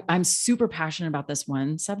yeah. I'm super passionate about this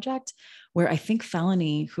one subject, where I think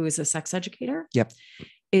Felony, who is a sex educator, yep,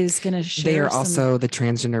 is going to share. They are also the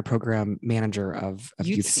transgender program manager of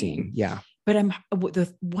Youth Scene. Yeah. But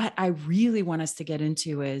what I really want us to get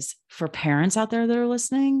into is for parents out there that are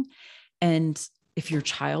listening, and if your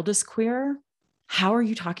child is queer, how are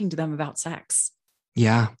you talking to them about sex?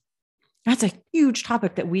 Yeah. That's a huge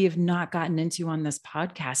topic that we have not gotten into on this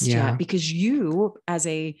podcast yet, because you, as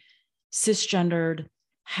a cisgendered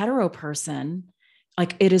hetero person,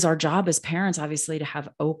 like, it is our job as parents, obviously, to have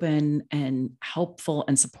open and helpful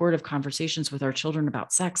and supportive conversations with our children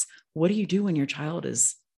about sex. What do you do when your child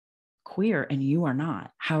is queer and you are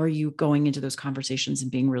not? How are you going into those conversations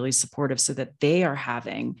and being really supportive so that they are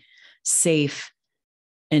having safe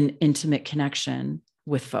and intimate connection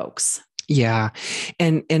with folks? Yeah.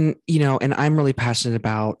 And I'm really passionate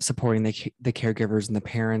about supporting the caregivers and the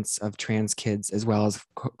parents of trans kids, as well as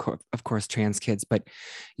of course trans kids, but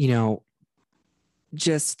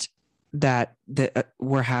just that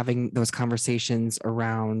we're having those conversations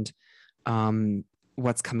around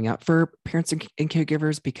what's coming up for parents and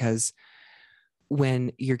caregivers, because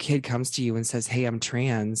when your kid comes to you and says, "Hey, I'm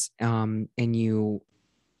trans," and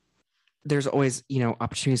there's always,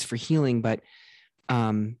 opportunities for healing, but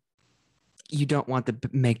you don't want to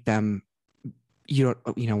make them, you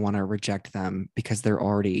don't want to reject them, because they're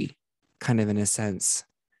already kind of, in a sense,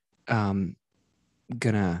 feeling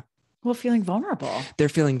vulnerable. They're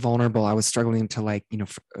feeling vulnerable. I was struggling to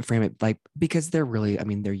frame it because they're really,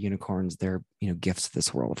 they're unicorns. They're, gifts of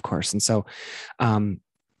this world, of course. And so,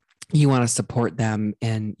 you want to support them,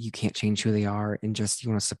 and you can't change who they are, and just, you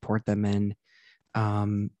want to support them in,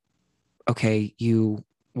 okay, you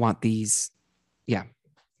want these. Yeah.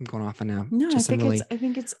 I'm going off on now. No, Just I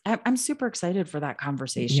think it's, I'm super excited for that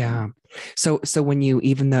conversation. Yeah. So when you,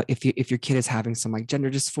 even though if your kid is having some like gender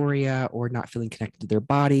dysphoria or not feeling connected to their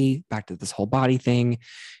body, back to this whole body thing,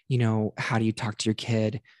 how do you talk to your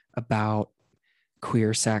kid about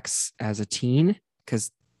queer sex as a teen? Because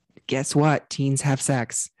guess what? Teens have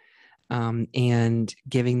sex. And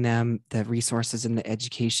giving them the resources and the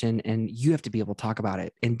education, and you have to be able to talk about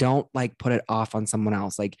it, and don't like put it off on someone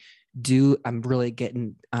else. Like, I'm really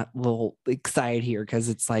getting a little excited here because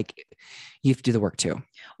it's like you have to do the work too.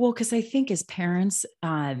 Well, because I think as parents,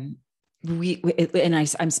 I'm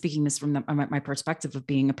speaking this from my perspective of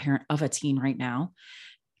being a parent of a teen right now.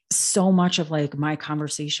 So much of like my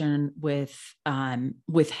conversation with him,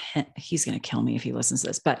 he's going to kill me if he listens to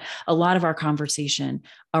this, but a lot of our conversation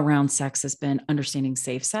around sex has been understanding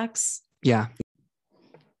safe sex. Yeah.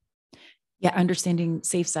 Understanding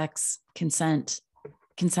safe sex, consent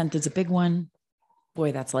is a big one.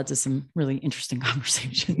 Boy, that's led to some really interesting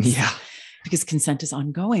conversations. Yeah. Because consent is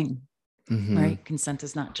ongoing, right? Consent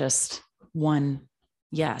is not just one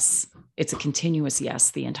yes, it's a continuous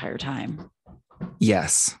yes the entire time.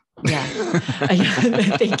 Yes. Yeah.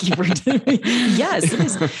 Thank you for yes, it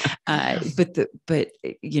is. But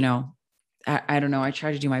I don't know. I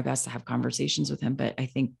try to do my best to have conversations with him, but I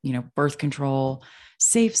think, birth control,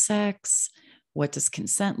 safe sex, what does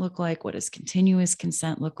consent look like? What does continuous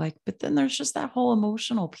consent look like? But then there's just that whole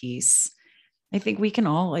emotional piece. I think we can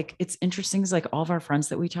all it's interesting. It's like all of our friends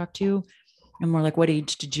that we talk to, and we're like, what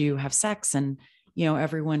age did you have sex? And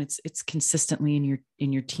everyone, it's consistently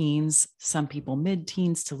in your teens, some people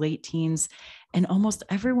mid-teens to late teens. And almost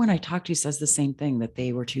everyone I talk to says the same thing, that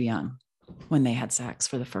they were too young when they had sex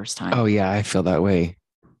for the first time. Oh yeah. I feel that way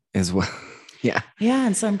as well. Yeah. Yeah.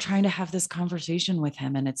 And so I'm trying to have this conversation with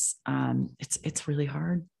him, and it's really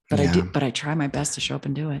hard, but I try my best to show up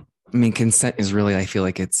and do it. I mean, consent is really, I feel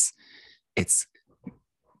like it's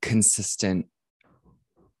consistent.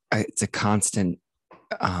 It's a constant,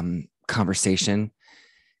 conversation,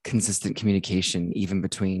 consistent communication, even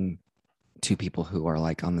between two people who are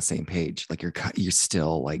like on the same page. Like you're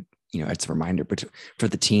still like, it's a reminder, but for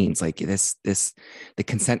the teens, like the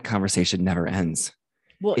consent conversation never ends.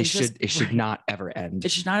 Well, it should not ever end.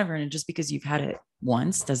 It should not ever end. Just because you've had it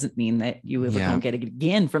once doesn't mean that you ever don't get it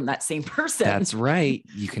again from that same person. That's right.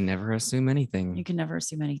 You can never assume anything.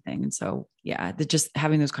 And so, just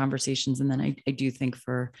having those conversations. And then I do think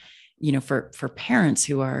for parents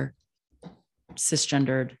who are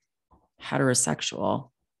cisgendered, heterosexual,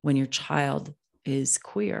 when your child is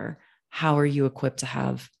queer, how are you equipped to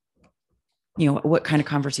have, what kind of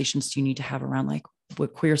conversations do you need to have around like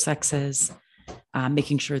what queer sex is,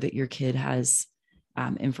 making sure that your kid has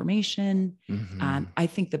information. I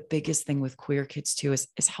think the biggest thing with queer kids too is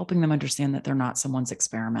helping them understand that they're not someone's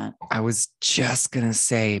experiment. I was just going to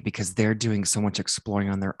say, because they're doing so much exploring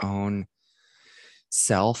on their own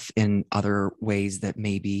self in other ways that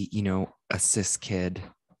maybe, a cis kid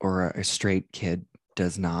or a straight kid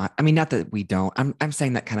does not. I mean, not that we don't, I'm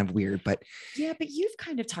saying that kind of weird, but yeah, but you've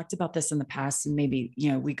kind of talked about this in the past, and maybe,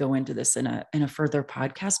 we go into this in a further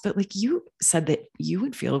podcast, but like you said that you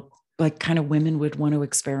would feel like kind of women would want to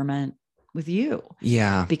experiment with you.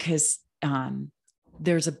 Yeah. Because,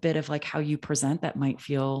 there's a bit of like how you present that might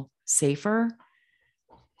feel safer.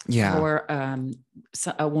 Yeah. Or,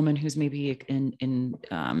 a woman who's maybe in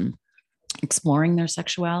exploring their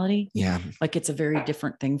sexuality. Yeah. Like it's a very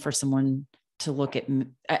different thing for someone to look at.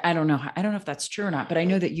 I don't know if that's true or not, but I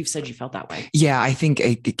know that you've said you felt that way. Yeah. I think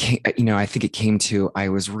it came to, I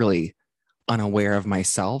was really unaware of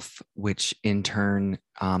myself, which in turn,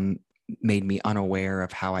 made me unaware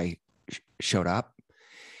of how I showed up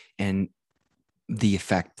and the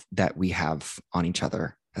effect that we have on each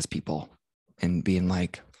other as people, and being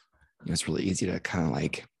like, it's really easy to kind of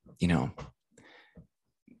like, yeah.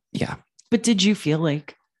 But did you feel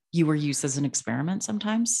like you were used as an experiment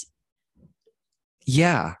sometimes?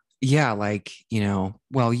 Yeah. Yeah. Like,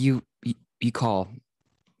 well, you call,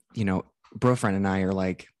 Brofriend and I are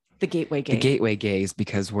like the gateway gays,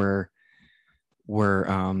 because we're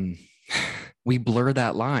we blur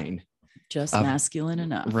that line. Just masculine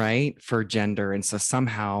enough. Right. For gender. And so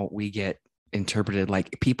somehow we get interpreted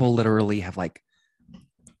like people literally have like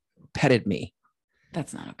petted me.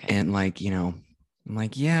 That's not okay. And like, I'm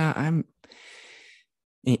like, yeah, and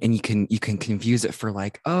you can confuse it for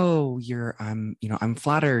like, oh, I'm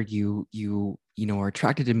flattered. You are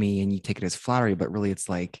attracted to me, and you take it as flattery, but really it's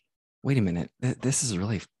like, wait a minute, this is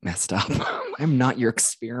really messed up. I'm not your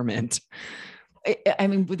experiment. I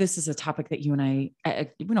mean, this is a topic that you and I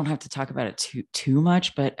we don't have to talk about it too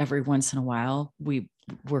much, but every once in a while we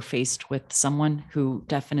we're faced with someone who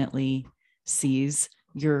definitely sees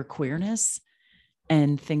your queerness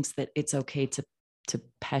and thinks that it's okay to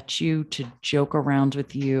pet you, to joke around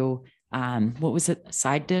with you. What was it?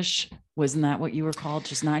 Side dish? Wasn't that what you were called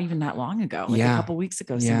just not even that long ago? Like a couple weeks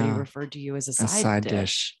ago, somebody referred to you as a side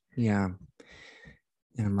dish. Yeah.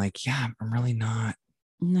 And I'm like, yeah, I'm really not.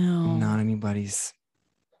 No. I'm not anybody's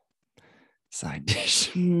side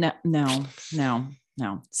dish. No.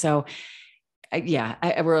 So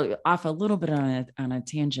we're off a little bit on a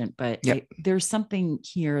tangent, but Yep. there's something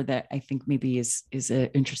here that I think maybe is an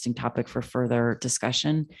interesting topic for further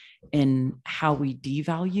discussion in how we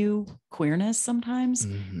devalue queerness sometimes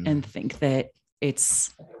and think that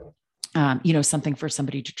it's something for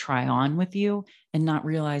somebody to try on with you and not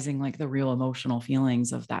realizing like the real emotional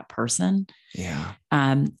feelings of that person. Yeah.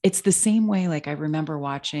 It's the same way. Like I remember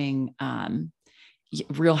watching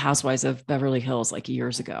Real Housewives of Beverly Hills like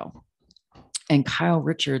years ago. And Kyle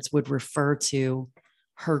Richards would refer to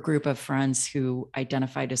her group of friends who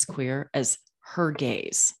identified as queer as her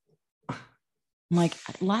gays. Like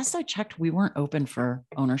last I checked, we weren't open for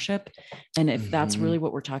ownership. And if that's really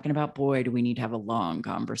what we're talking about, boy, do we need to have a long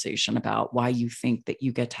conversation about why you think that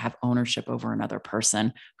you get to have ownership over another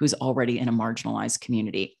person who's already in a marginalized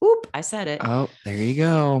community. Oop, I said it. Oh, there you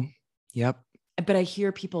go. Yep. But I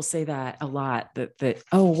hear people say that a lot that,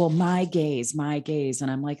 oh, well, my gays. And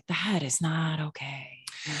I'm like, that is not okay.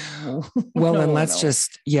 Well, and let's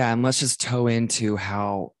just toe into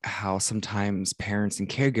how sometimes parents and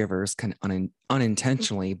caregivers can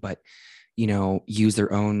unintentionally, but use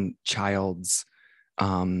their own child's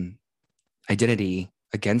identity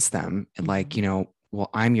against them, and like, well,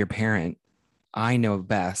 I'm your parent, I know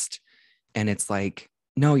best, and it's like,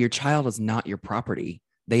 no, your child is not your property.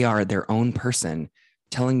 They are their own person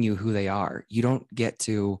telling you who they are. You don't get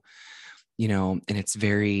to, and it's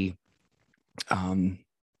very,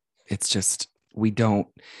 it's just, we don't,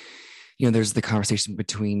 there's the conversation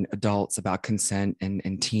between adults about consent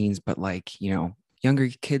and teens, but like, younger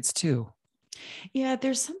kids too. Yeah.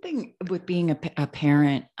 There's something with being a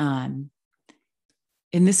parent.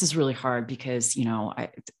 And this is really hard because,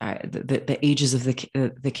 the ages of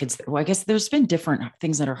the kids, well, I guess there's been different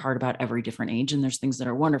things that are hard about every different age. And there's things that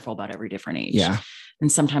are wonderful about every different age. Yeah.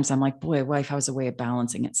 And sometimes I'm like, boy, life has a way of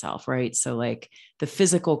balancing itself. Right. So like the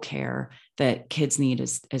physical care that kids need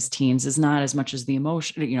as teens is not as much as the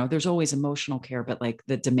emotion, there's always emotional care, but like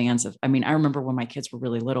the demands of, I remember when my kids were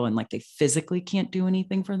really little and like they physically can't do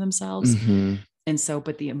anything for themselves. Mm-hmm. And so,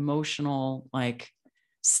 but the emotional like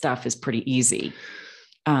stuff is pretty easy.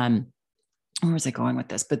 Where was I going with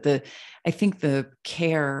this? But I think the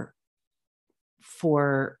care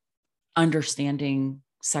for understanding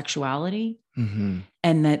sexuality,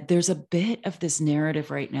 and that there's a bit of this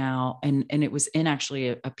narrative right now. And it was in actually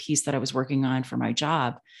a piece that I was working on for my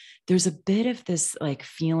job. There's a bit of this like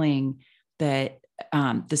feeling that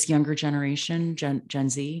this younger generation, Gen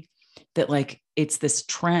Z, that like it's this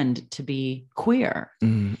trend to be queer.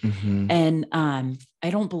 And I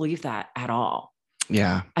don't believe that at all.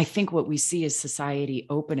 Yeah. I think what we see is society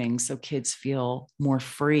opening so kids feel more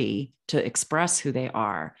free to express who they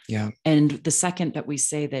are. Yeah. And the second that we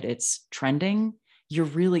say that it's trending, you're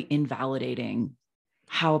really invalidating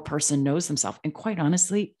how a person knows themselves. And quite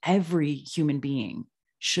honestly, every human being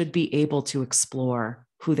should be able to explore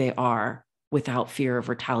who they are without fear of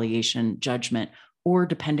retaliation, judgment, or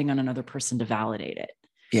depending on another person to validate it.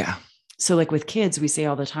 Yeah. So like with kids, we say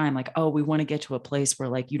all the time, like, oh, we want to get to a place where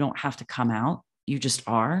like, you don't have to come out. You just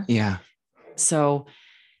are. Yeah. So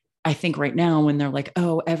I think right now when they're like,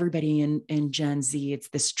 oh, everybody in Gen Z, it's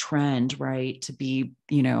this trend, right? To be,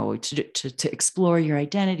 to explore your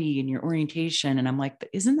identity and your orientation. And I'm like, but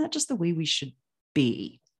isn't that just the way we should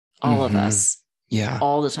be? All of us. Yeah.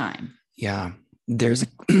 All the time. Yeah. There's a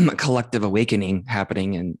collective awakening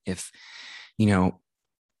happening. And if,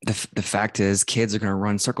 the fact is kids are going to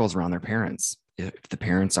run circles around their parents if the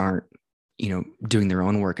parents aren't, doing their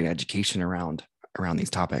own work and education around these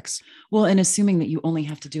topics. Well, and assuming that you only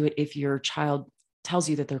have to do it if your child tells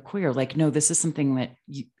you that they're queer, like, no, this is something that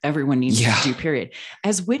everyone needs to do, period,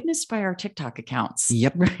 as witnessed by our TikTok accounts.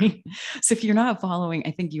 Yep. Right. So if you're not following,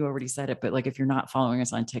 I think you already said it, but like, if you're not following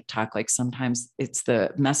us on TikTok, like sometimes it's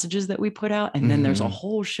the messages that we put out. And then there's a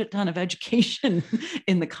whole shit ton of education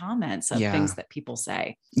in the comments of things that people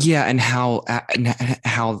say. Yeah. And how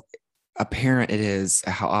apparent it is,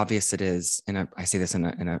 how obvious it is. And I say this in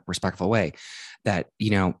a respectful way, that,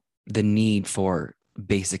 the need for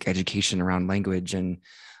basic education around language. And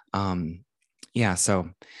so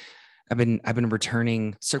I've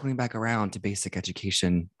been circling back around to basic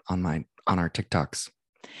education on our TikToks.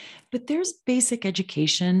 But there's basic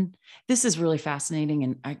education. This is really fascinating.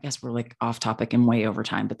 And I guess we're like off topic and way over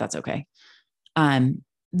time, but that's okay.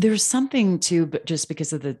 There's something to, but just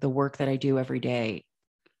because of the work that I do every day,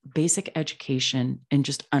 basic education and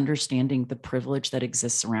just understanding the privilege that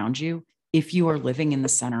exists around you. If you are living in the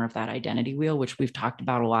center of that identity wheel, which we've talked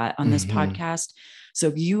about a lot on this podcast.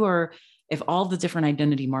 So if all the different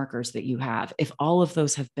identity markers that you have, if all of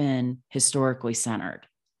those have been historically centered,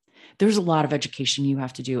 there's a lot of education you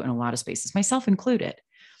have to do in a lot of spaces, myself included,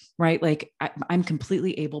 right? Like I'm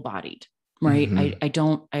completely able-bodied, right?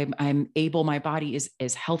 I'm able, my body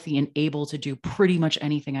is healthy and able to do pretty much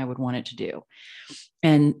anything I would want it to do.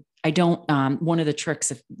 And I don't, one of the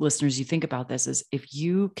tricks, if listeners, you think about this, is if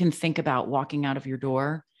you can think about walking out of your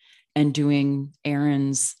door and doing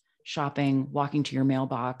errands, shopping, walking to your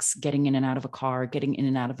mailbox, getting in and out of a car, getting in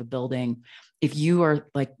and out of a building, if you are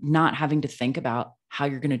like not having to think about how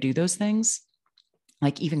you're going to do those things,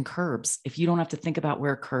 like even curbs, if you don't have to think about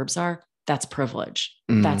where curbs are, that's privilege.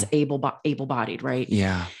 That's able-bodied, right?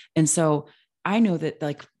 Yeah. And so I know that,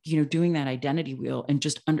 like, doing that identity wheel and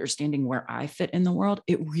just understanding where I fit in the world,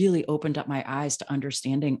 it really opened up my eyes to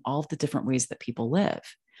understanding all of the different ways that people live.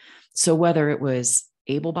 So whether it was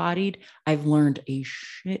able-bodied, I've learned a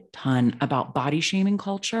shit ton about body shaming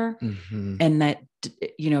culture, and that,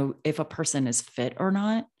 if a person is fit or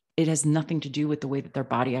not, it has nothing to do with the way that their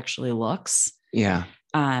body actually looks. Yeah.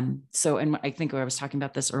 So, and I think I was talking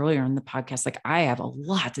about this earlier in the podcast, like I have a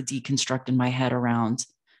lot to deconstruct in my head around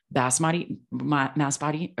mass body,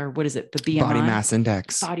 or what is it? The BMI, body mass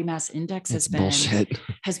index. Body mass index has been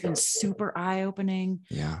super eye-opening.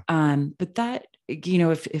 Yeah. But that,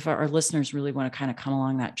 if our listeners really want to kind of come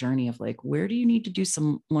along that journey of like, where do you need to do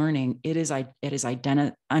some learning? It is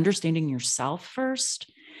understanding yourself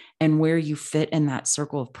first and where you fit in that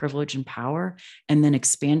circle of privilege and power, and then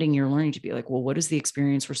expanding your learning to be like, well, what is the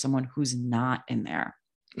experience for someone who's not in there?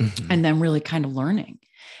 And then really kind of learning.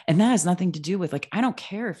 And that has nothing to do with, like, I don't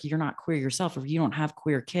care if you're not queer yourself, or if you don't have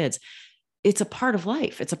queer kids. It's a part of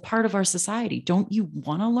life. It's a part of our society. Don't you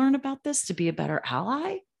want to learn about this to be a better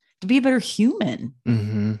ally, to be a better human?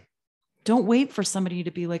 Don't wait for somebody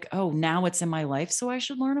to be like, oh, now it's in my life, so I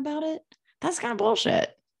should learn about it. That's kind of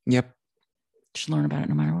bullshit. Yep. You should learn about it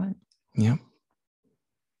no matter what. Yep.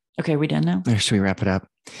 Okay, are we done now? Or should we wrap it up?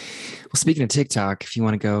 Well, speaking of TikTok, if you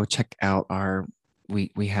want to go check out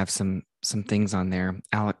we have some things on there.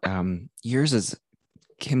 Yours is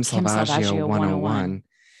Kim Salvaggio 101.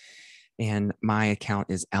 And my account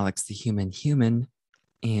is Alex the Human.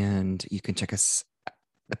 And you can check us,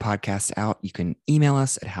 the podcast, out. You can email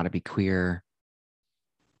us at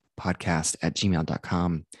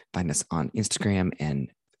howtobequeerpodcast@gmail.com. Find us on Instagram and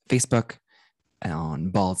Facebook, and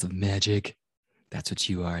on Balls of Magic. That's what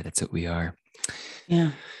you are. That's what we are.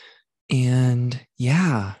 Yeah. And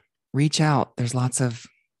yeah, reach out. There's lots of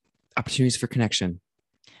opportunities for connection.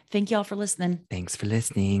 Thank you all for listening. Thanks for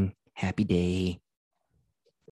listening. Happy day.